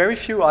 but very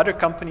few other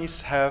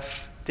companies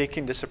have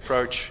taken this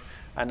approach,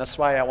 and that's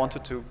why I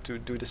wanted to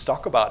do this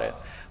talk about it.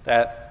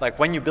 That like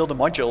when you build a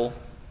module,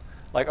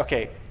 like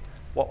okay,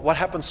 what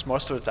happens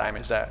most of the time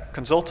is that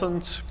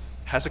consultant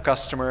has a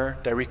customer,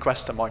 they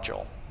request a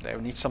module, they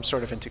need some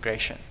sort of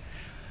integration.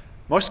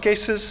 Most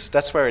cases,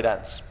 that's where it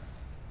ends.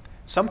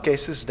 Some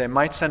cases, they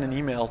might send an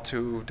email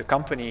to the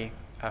company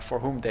for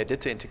whom they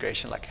did the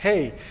integration, like,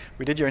 hey,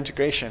 we did your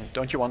integration,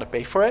 don't you want to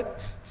pay for it?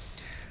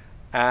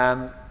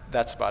 And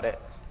that's about it.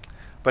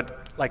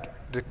 But like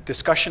the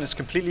discussion is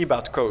completely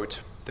about code.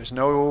 There's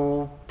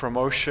no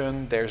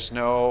promotion, there's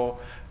no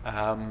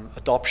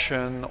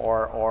adoption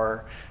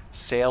or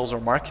sales or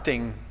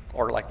marketing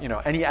or like, you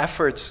know, any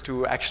efforts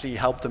to actually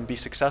help them be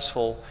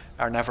successful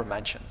are never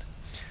mentioned.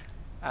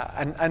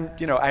 And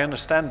you know, I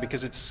understand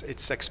because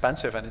it's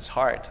expensive and it's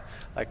hard.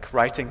 Like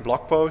writing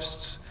blog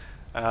posts,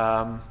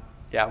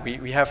 yeah,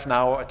 we have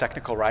now a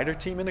technical writer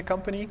team in the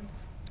company,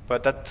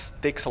 but that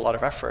takes a lot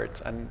of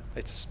effort and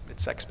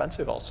it's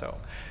expensive also.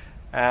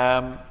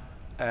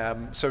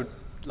 So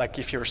like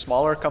if you're a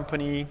smaller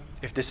company,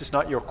 if this is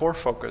not your core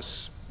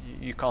focus,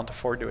 you can't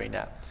afford doing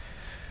that.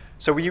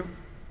 So we've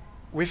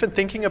been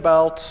thinking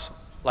about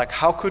like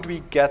how could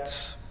we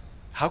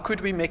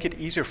make it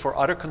easier for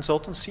other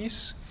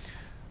consultancies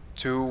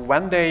to,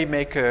 when they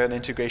make an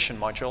integration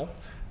module,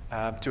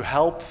 to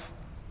help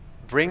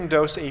bring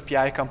those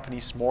API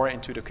companies more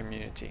into the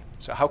community.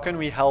 So how can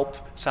we help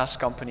SaaS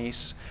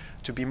companies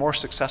to be more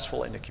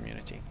successful in the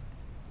community?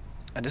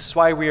 And this is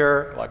why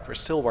we're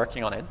still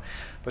working on it,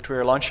 but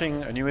we're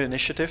launching a new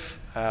initiative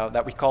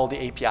that we call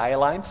the API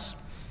Alliance.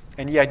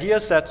 And the idea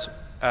is that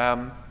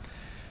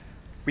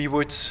we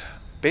would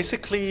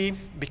basically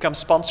become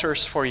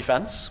sponsors for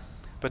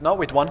events, but not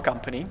with one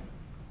company,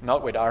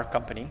 not with our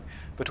company,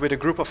 but with a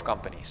group of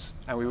companies.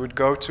 And we would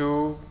go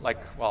to, like,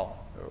 well,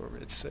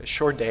 it's a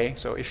short day.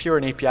 So if you're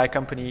an API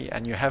company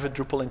and you have a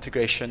Drupal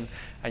integration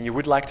and you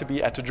would like to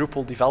be at the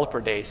Drupal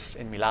Developer Days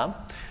in Milan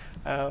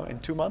in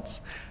 2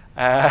 months,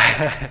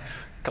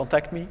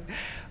 contact me.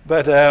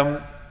 But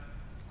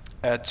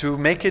to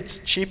make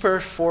it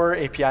cheaper for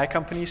API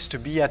companies to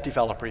be at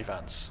developer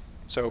events.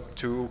 So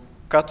to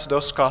cut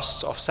those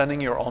costs of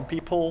sending your own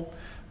people,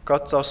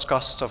 cut those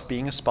costs of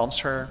being a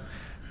sponsor,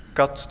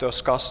 cut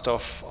those costs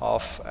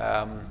of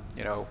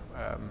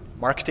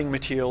marketing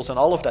materials and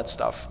all of that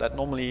stuff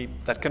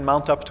that can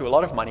mount up to a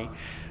lot of money,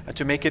 and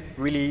to make it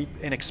really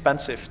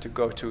inexpensive to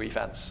go to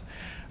events.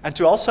 And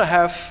to also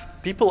have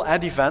people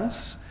at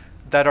events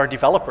that are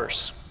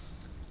developers.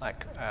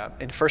 Like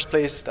in the first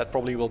place, that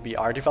probably will be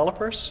our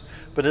developers,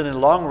 but in the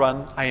long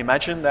run, I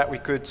imagine that we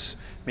could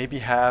maybe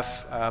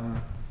have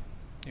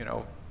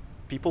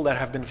people that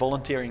have been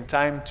volunteering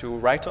time to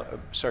write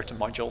certain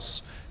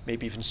modules,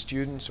 maybe even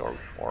students or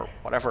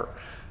whatever,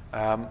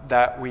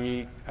 that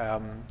we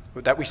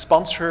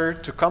sponsor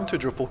to come to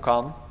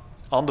DrupalCon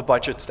on the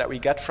budgets that we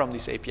get from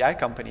these API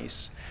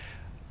companies.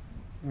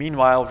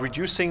 Meanwhile,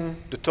 reducing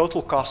the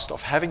total cost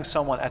of having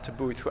someone at the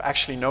booth who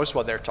actually knows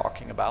what they're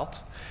talking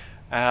about,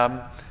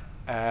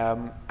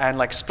 and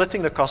like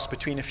splitting the cost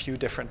between a few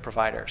different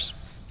providers.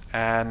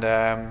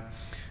 And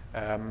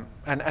And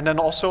then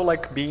also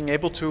like being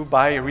able to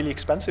buy a really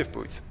expensive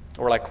booth,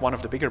 or like one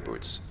of the bigger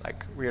booths.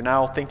 Like we are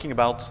now thinking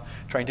about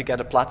trying to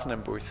get a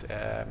platinum booth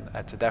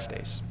at the Dev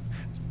Days.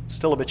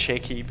 Still a bit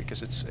shaky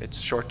because it's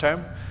short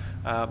term,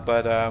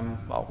 but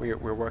well,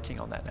 we're working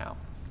on that now.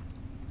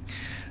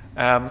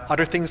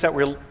 Other things that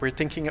we're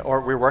thinking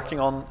or we're working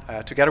on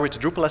together with the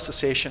Drupal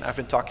Association, I've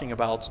been talking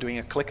about doing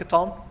a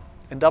clickathon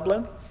in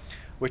Dublin,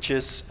 which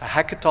is a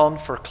hackathon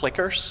for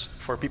clickers,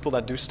 for people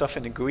that do stuff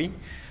in the GUI,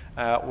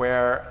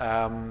 where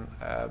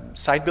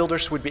site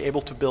builders would be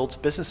able to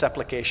build business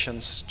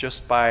applications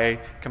just by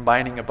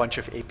combining a bunch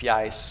of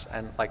APIs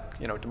and like,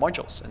 you know, the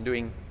modules and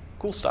doing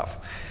cool stuff.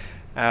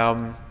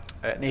 An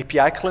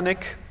API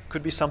clinic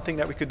could be something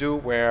that we could do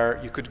where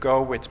you could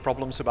go with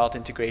problems about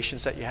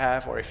integrations that you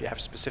have, or if you have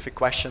specific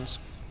questions.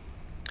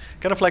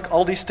 Kind of like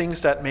all these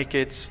things that make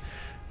it,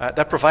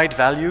 that provide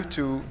value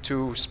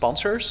to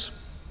sponsors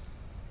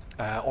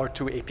or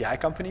to API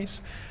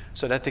companies,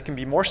 so that they can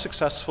be more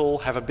successful,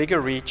 have a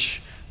bigger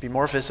reach, be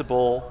more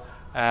visible,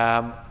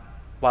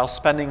 while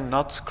spending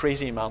not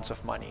crazy amounts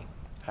of money.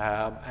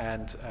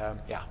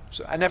 Yeah,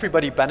 so, and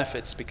everybody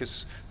benefits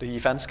because the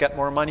events get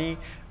more money,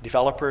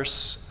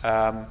 developers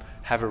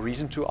have a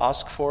reason to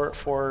ask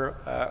for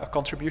a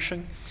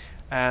contribution,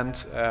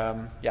 and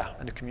yeah,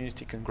 and the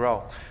community can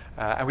grow.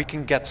 And we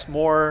can get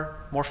more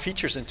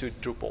features into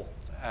Drupal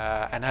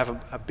and have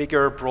a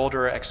bigger,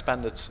 broader,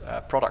 expanded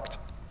product.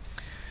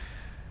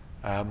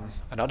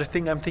 Another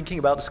thing I'm thinking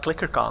about is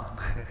ClickerCon.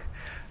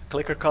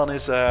 ClickerCon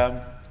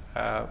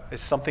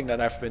is something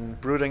that I've been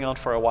brooding on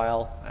for a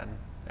while, and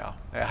yeah,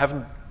 I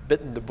haven't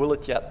bitten the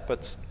bullet yet,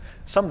 but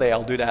someday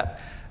I'll do that,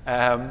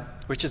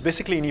 which is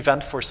basically an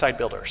event for site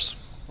builders,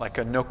 like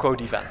a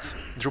no-code event.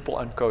 Drupal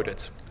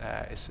Uncoded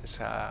is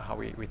how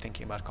we're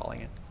thinking about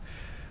calling it.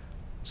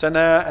 So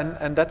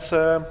and that's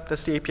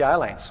the API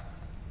lines.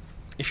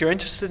 If you're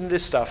interested in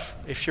this stuff,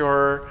 if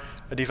you're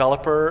a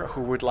developer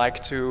who would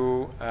like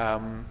to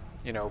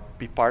you know,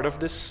 be part of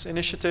this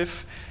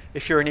initiative,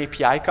 if you're an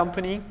API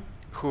company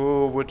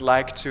who would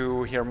like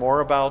to hear more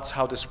about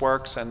how this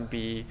works and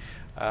be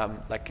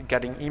like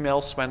getting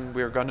emails when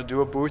we're going to do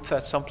a booth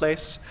at some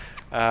place,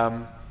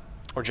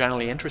 or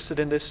generally interested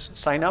in this,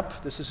 sign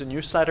up. This is a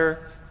newsletter.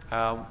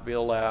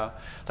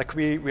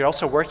 We're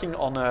also working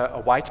on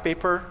a white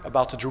paper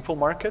about the Drupal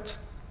market.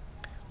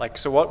 Like,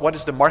 so what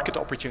is the market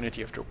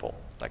opportunity of Drupal?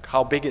 Like,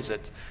 how big is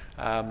it?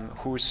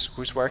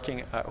 Who's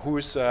working?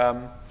 Who's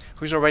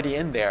already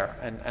in there?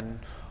 And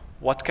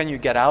what can you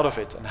get out of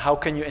it? And how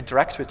can you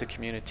interact with the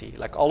community?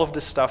 Like all of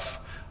this stuff,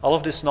 all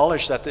of this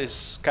knowledge that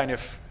is kind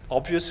of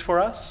obvious for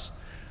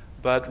us,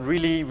 but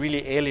really,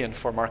 really alien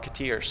for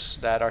marketeers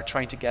that are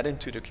trying to get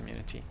into the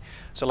community.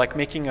 So like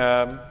making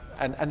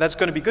and that's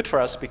going to be good for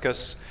us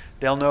because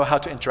they'll know how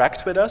to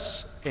interact with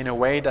us in a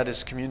way that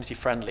is community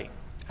friendly.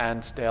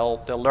 And they'll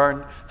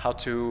learn how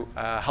to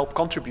help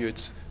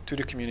contribute to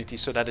the community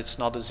so that it's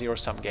not a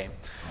zero-sum game.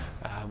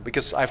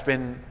 Because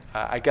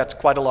I get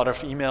quite a lot of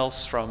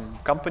emails from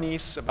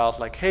companies about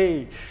like,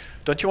 hey,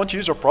 don't you want to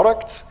use our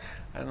product?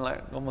 And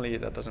like, normally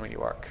that doesn't really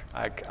work.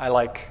 I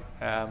like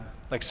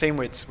same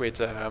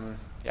with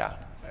yeah,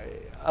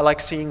 I like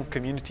seeing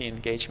community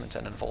engagement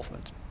and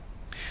involvement.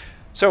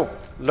 So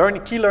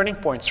key learning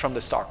points from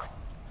this talk.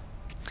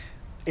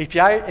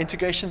 API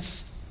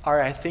integrations are,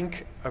 I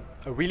think,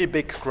 a really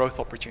big growth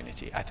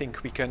opportunity. I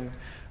think we can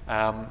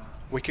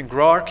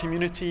grow our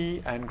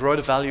community and grow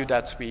the value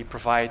that we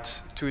provide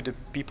to the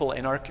people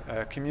in our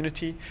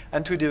community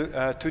and to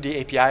the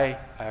API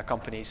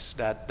companies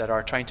that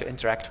are trying to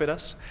interact with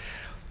us.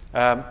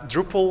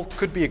 Drupal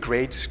could be a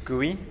great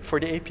GUI for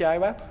the API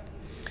web.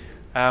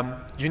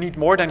 You need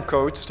more than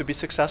code to be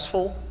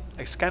successful.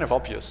 It's kind of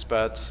obvious,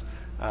 but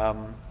a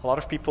lot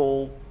of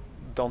people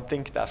don't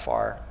think that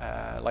far.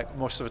 Like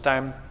most of the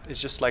time,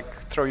 it's just like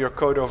throw your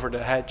code over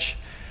the hedge,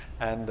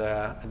 and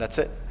that's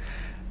it.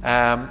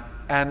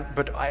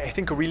 But I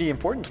think a really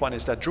important one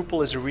is that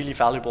Drupal is a really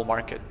valuable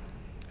market.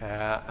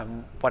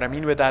 And what I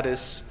mean with that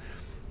is,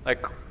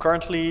 like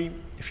currently,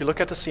 if you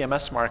look at the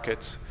CMS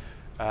market,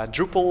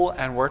 Drupal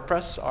and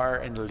WordPress are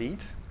in the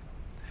lead.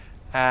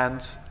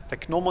 And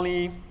like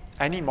normally,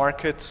 any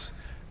market,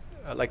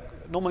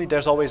 normally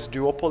there's always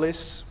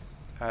duopolies.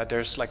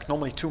 There's like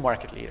normally two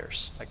market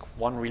leaders, like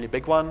one really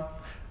big one.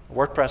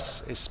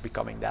 WordPress is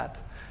becoming that.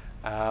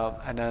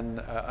 And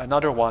then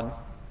another one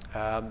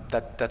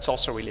that's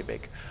also really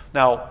big.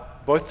 Now,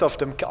 both of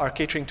them are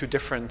catering to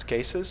different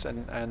cases,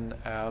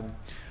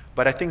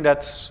 but I think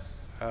that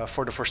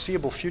for the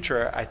foreseeable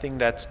future, I think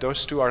that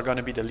those two are going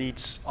to be the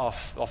leads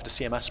of the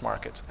CMS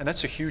market, and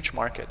that's a huge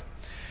market.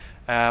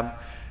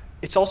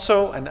 It's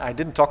also, and I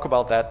didn't talk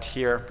about that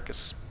here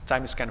because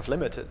time is kind of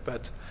limited,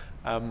 but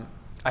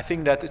I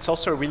think that it's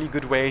also a really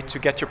good way to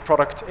get your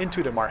product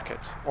into the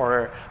market,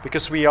 or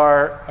because we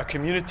are a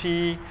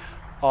community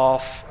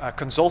of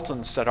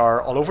consultants that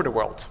are all over the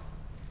world,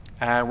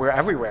 and we're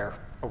everywhere.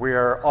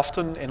 We're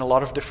often in a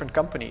lot of different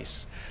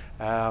companies.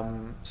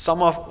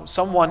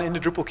 Someone in the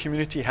Drupal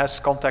community has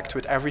contact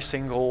with every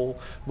single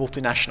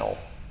multinational,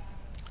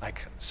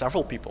 like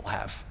several people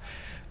have.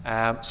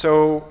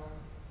 So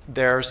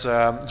there's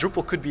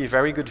Drupal could be a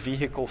very good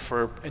vehicle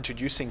for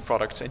introducing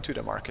products into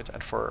the market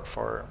and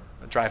for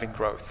driving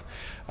growth.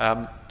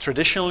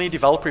 Traditionally,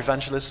 developer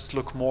evangelists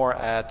look more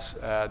at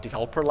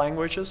developer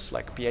languages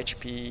like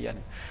PHP,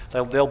 and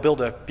they'll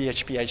build a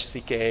PHP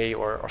HCK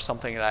or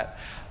something like that.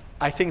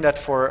 I think that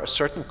for a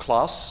certain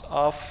class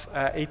of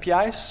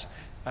APIs,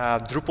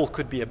 Drupal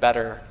could be a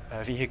better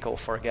vehicle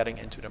for getting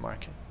into the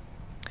market.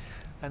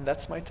 And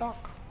that's my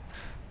talk.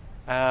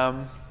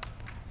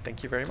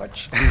 Thank you very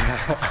much.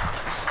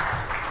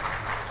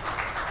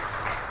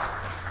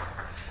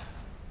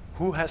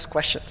 Who has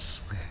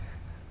questions?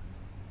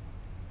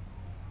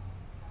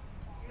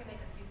 You're gonna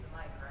make us use the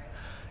mic, right?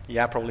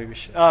 Yeah, probably we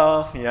should.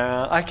 Oh,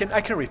 yeah. I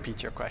can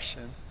repeat your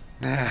question.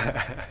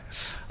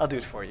 I'll do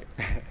it for you.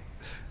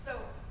 So,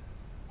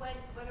 when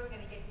are we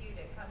gonna get you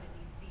to come to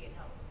DC and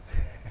help us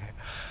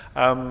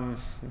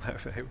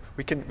with this?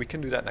 We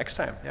can do that next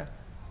time. Yeah,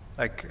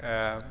 like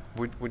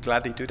we'd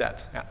gladly do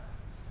that. Yeah.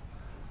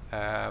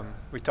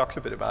 We talked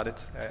a bit about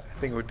it. I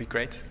think it would be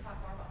great. Talk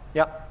more about it.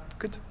 Yeah,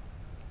 good.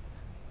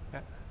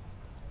 Yeah.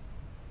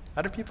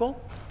 Other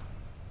people?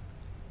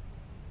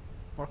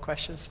 More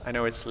questions? I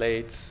know it's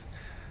late.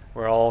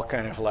 We're all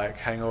kind of like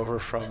hangover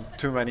from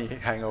too many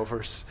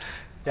hangovers.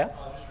 Yeah?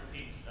 I'll just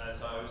repeat.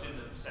 So I was in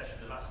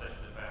the last session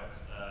about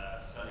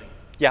selling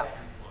Yeah.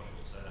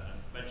 modules,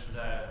 and mentioned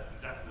there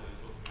exactly what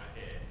you're talking about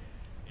here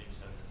in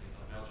terms of things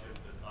like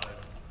MailChimp, but I'm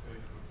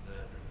coming from the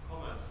Drupal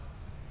commerce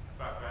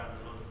background.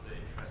 A lot of the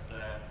interest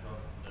there from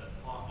the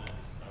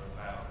partners are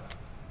about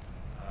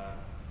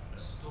a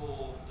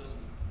store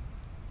doesn't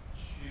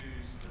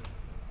choose the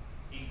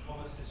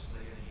e-commerce system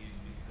they're going to use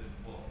because of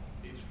what's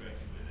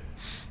integrated with it.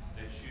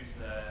 They choose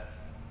their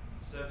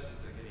services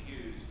they're going to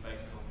use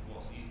based on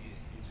what's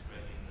easiest to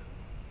integrate in the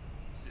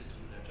system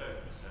they've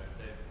chosen. So if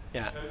they've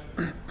chosen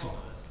Drupal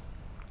commerce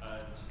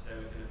and they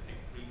were going to pick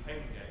 3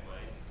 payment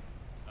gateways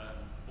and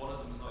one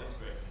of them is not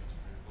integrated into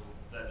Drupal,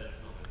 then they're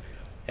just not going to pick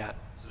it up. Yeah.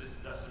 So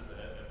that's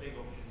a big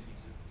opportunity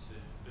to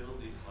build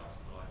these types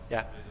of lights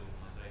Yeah. with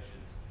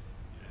organizations.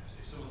 You know,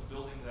 so if someone's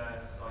building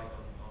their site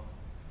on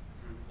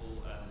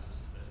Drupal and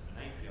there's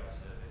an API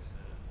service,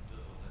 and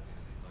other ones I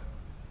think things like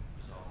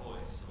Bizarre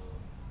Voice,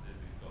 or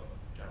we've got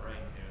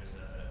Jarain here as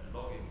a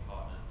login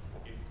partner.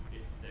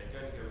 If they're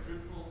going to go with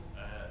Drupal,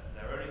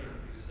 they're only going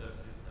to pick the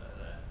services that are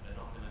there. They're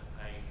not going to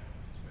pay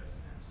for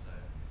integrating them. So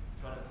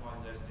trying to find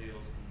those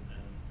deals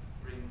and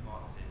bring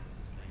partners in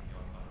as an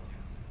API partner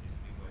is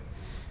a big way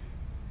forward to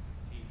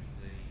keeping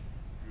the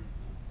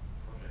Drupal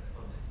project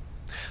funded.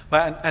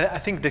 Well, and I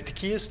think that the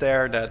key is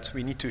there that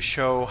we need to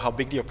show how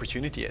big the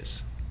opportunity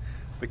is.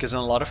 Because in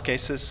a lot of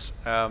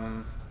cases,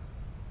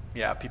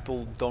 yeah,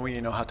 people don't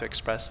really know how to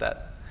express that.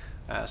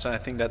 So I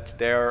think that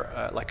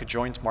there, like a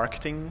joint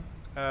marketing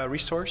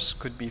resource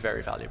could be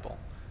very valuable.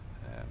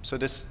 So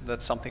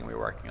that's something we're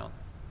working on.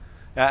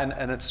 Yeah,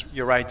 and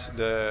you're right,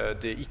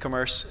 the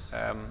e-commerce,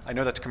 I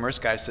know that commerce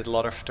guys did a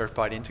lot of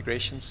third-party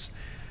integrations.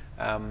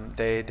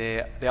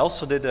 They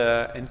also did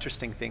an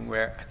interesting thing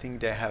where I think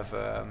they have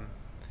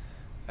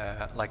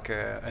like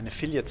an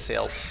affiliate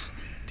sales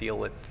deal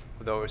with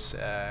those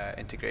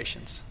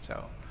integrations,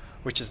 so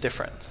which is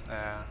different.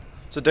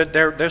 So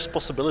there's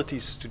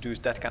possibilities to do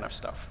that kind of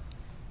stuff.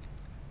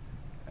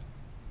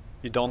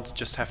 You don't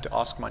just have to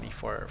ask money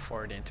for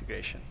the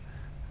integration.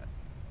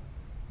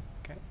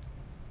 Okay.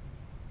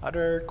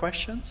 Other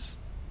questions?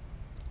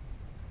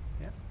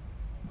 Yeah.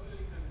 How do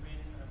you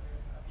convince an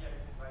API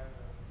provider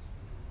to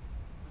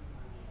put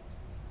money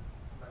into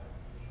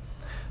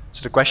integration?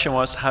 So the question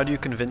was, how do you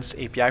convince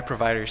API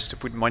providers to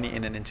put money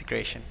in an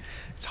integration?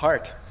 It's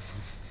hard.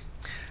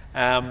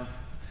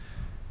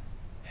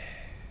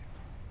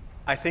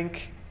 I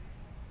think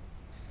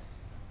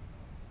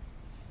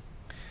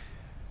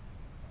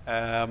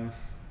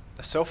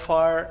so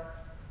far,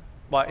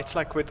 well, it's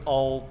like with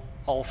all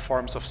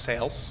forms of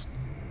sales.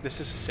 This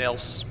is a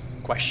sales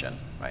question,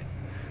 right?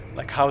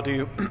 Like how do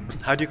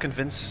you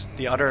convince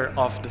the other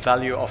of the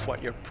value of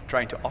what you're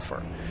trying to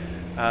offer?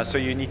 So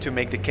you need to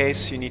make the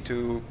case. You need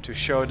to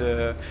show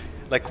the,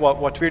 like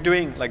what we're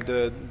doing, like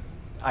the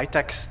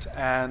iText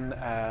and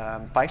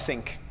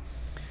PySync.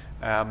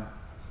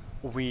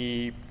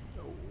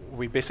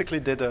 We basically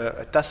did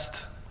a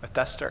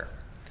tester,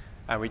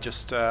 and we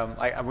just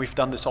we've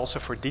done this also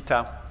for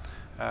Dita,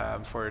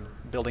 for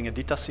building a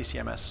Dita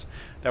CCMS.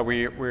 That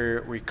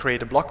we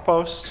create a blog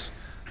post,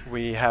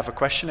 we have a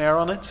questionnaire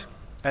on it,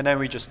 and then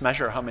we just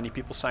measure how many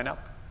people sign up.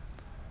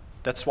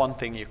 That's one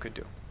thing you could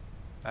do.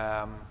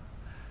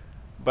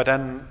 But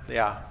then,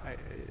 yeah,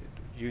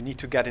 you need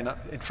to get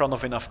in front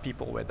of enough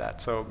people with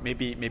that. So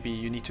maybe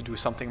you need to do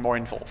something more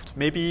involved.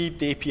 Maybe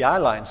the API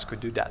lines could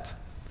do that.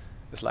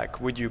 It's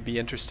like, would you be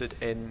interested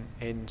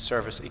in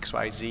service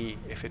XYZ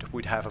if it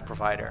would have a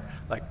provider?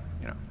 Like,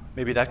 you know,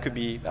 maybe that could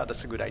be,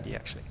 that's a good idea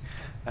actually.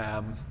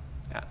 Yeah.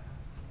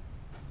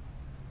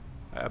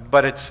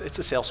 But it's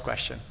a sales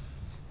question.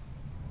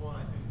 Well,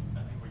 I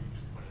think what you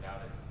just pointed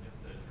out is if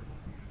the Drupal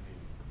community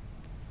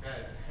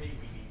says, hey,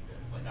 we need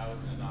this. Like I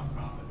was in a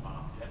nonprofit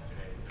BOP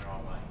yesterday, they're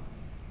all like,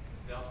 the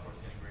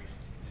Salesforce integration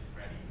isn't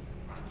ready.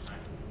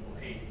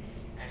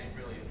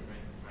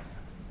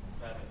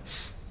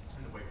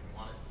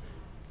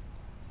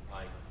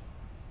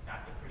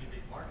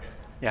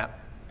 Yeah.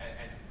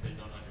 And they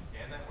don't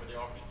understand that, or they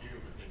already do,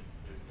 but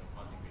there's no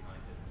funding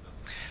behind it or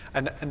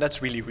something. And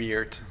that's really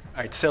weird.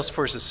 Right?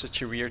 Salesforce is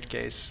such a weird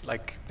case.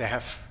 Like, they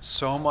have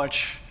so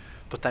much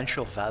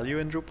potential value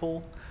in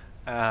Drupal,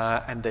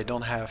 and they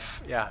don't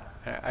have,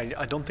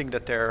 I don't think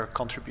that they're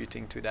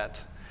contributing to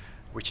that,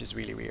 which is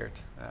really weird.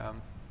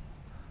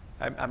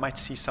 I might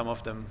see some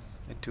of them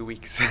in 2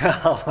 weeks.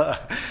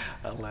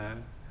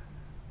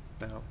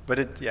 No,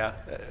 but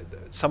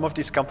some of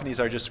these companies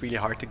are just really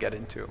hard to get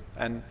into,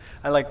 and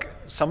like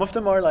some of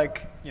them are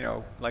like, you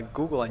know, like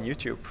Google and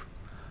YouTube.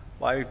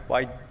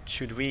 Why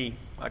should we?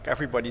 Like,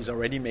 everybody's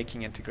already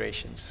making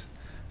integrations,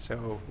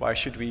 so why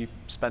should we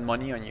spend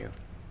money on you?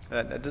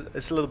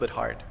 It's a little bit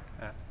hard.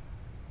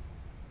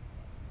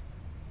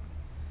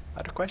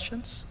 Other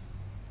questions?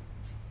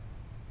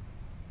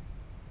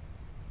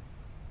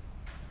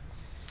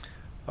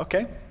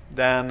 Okay,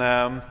 then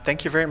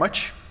thank you very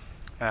much.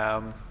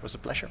 It was a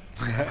pleasure.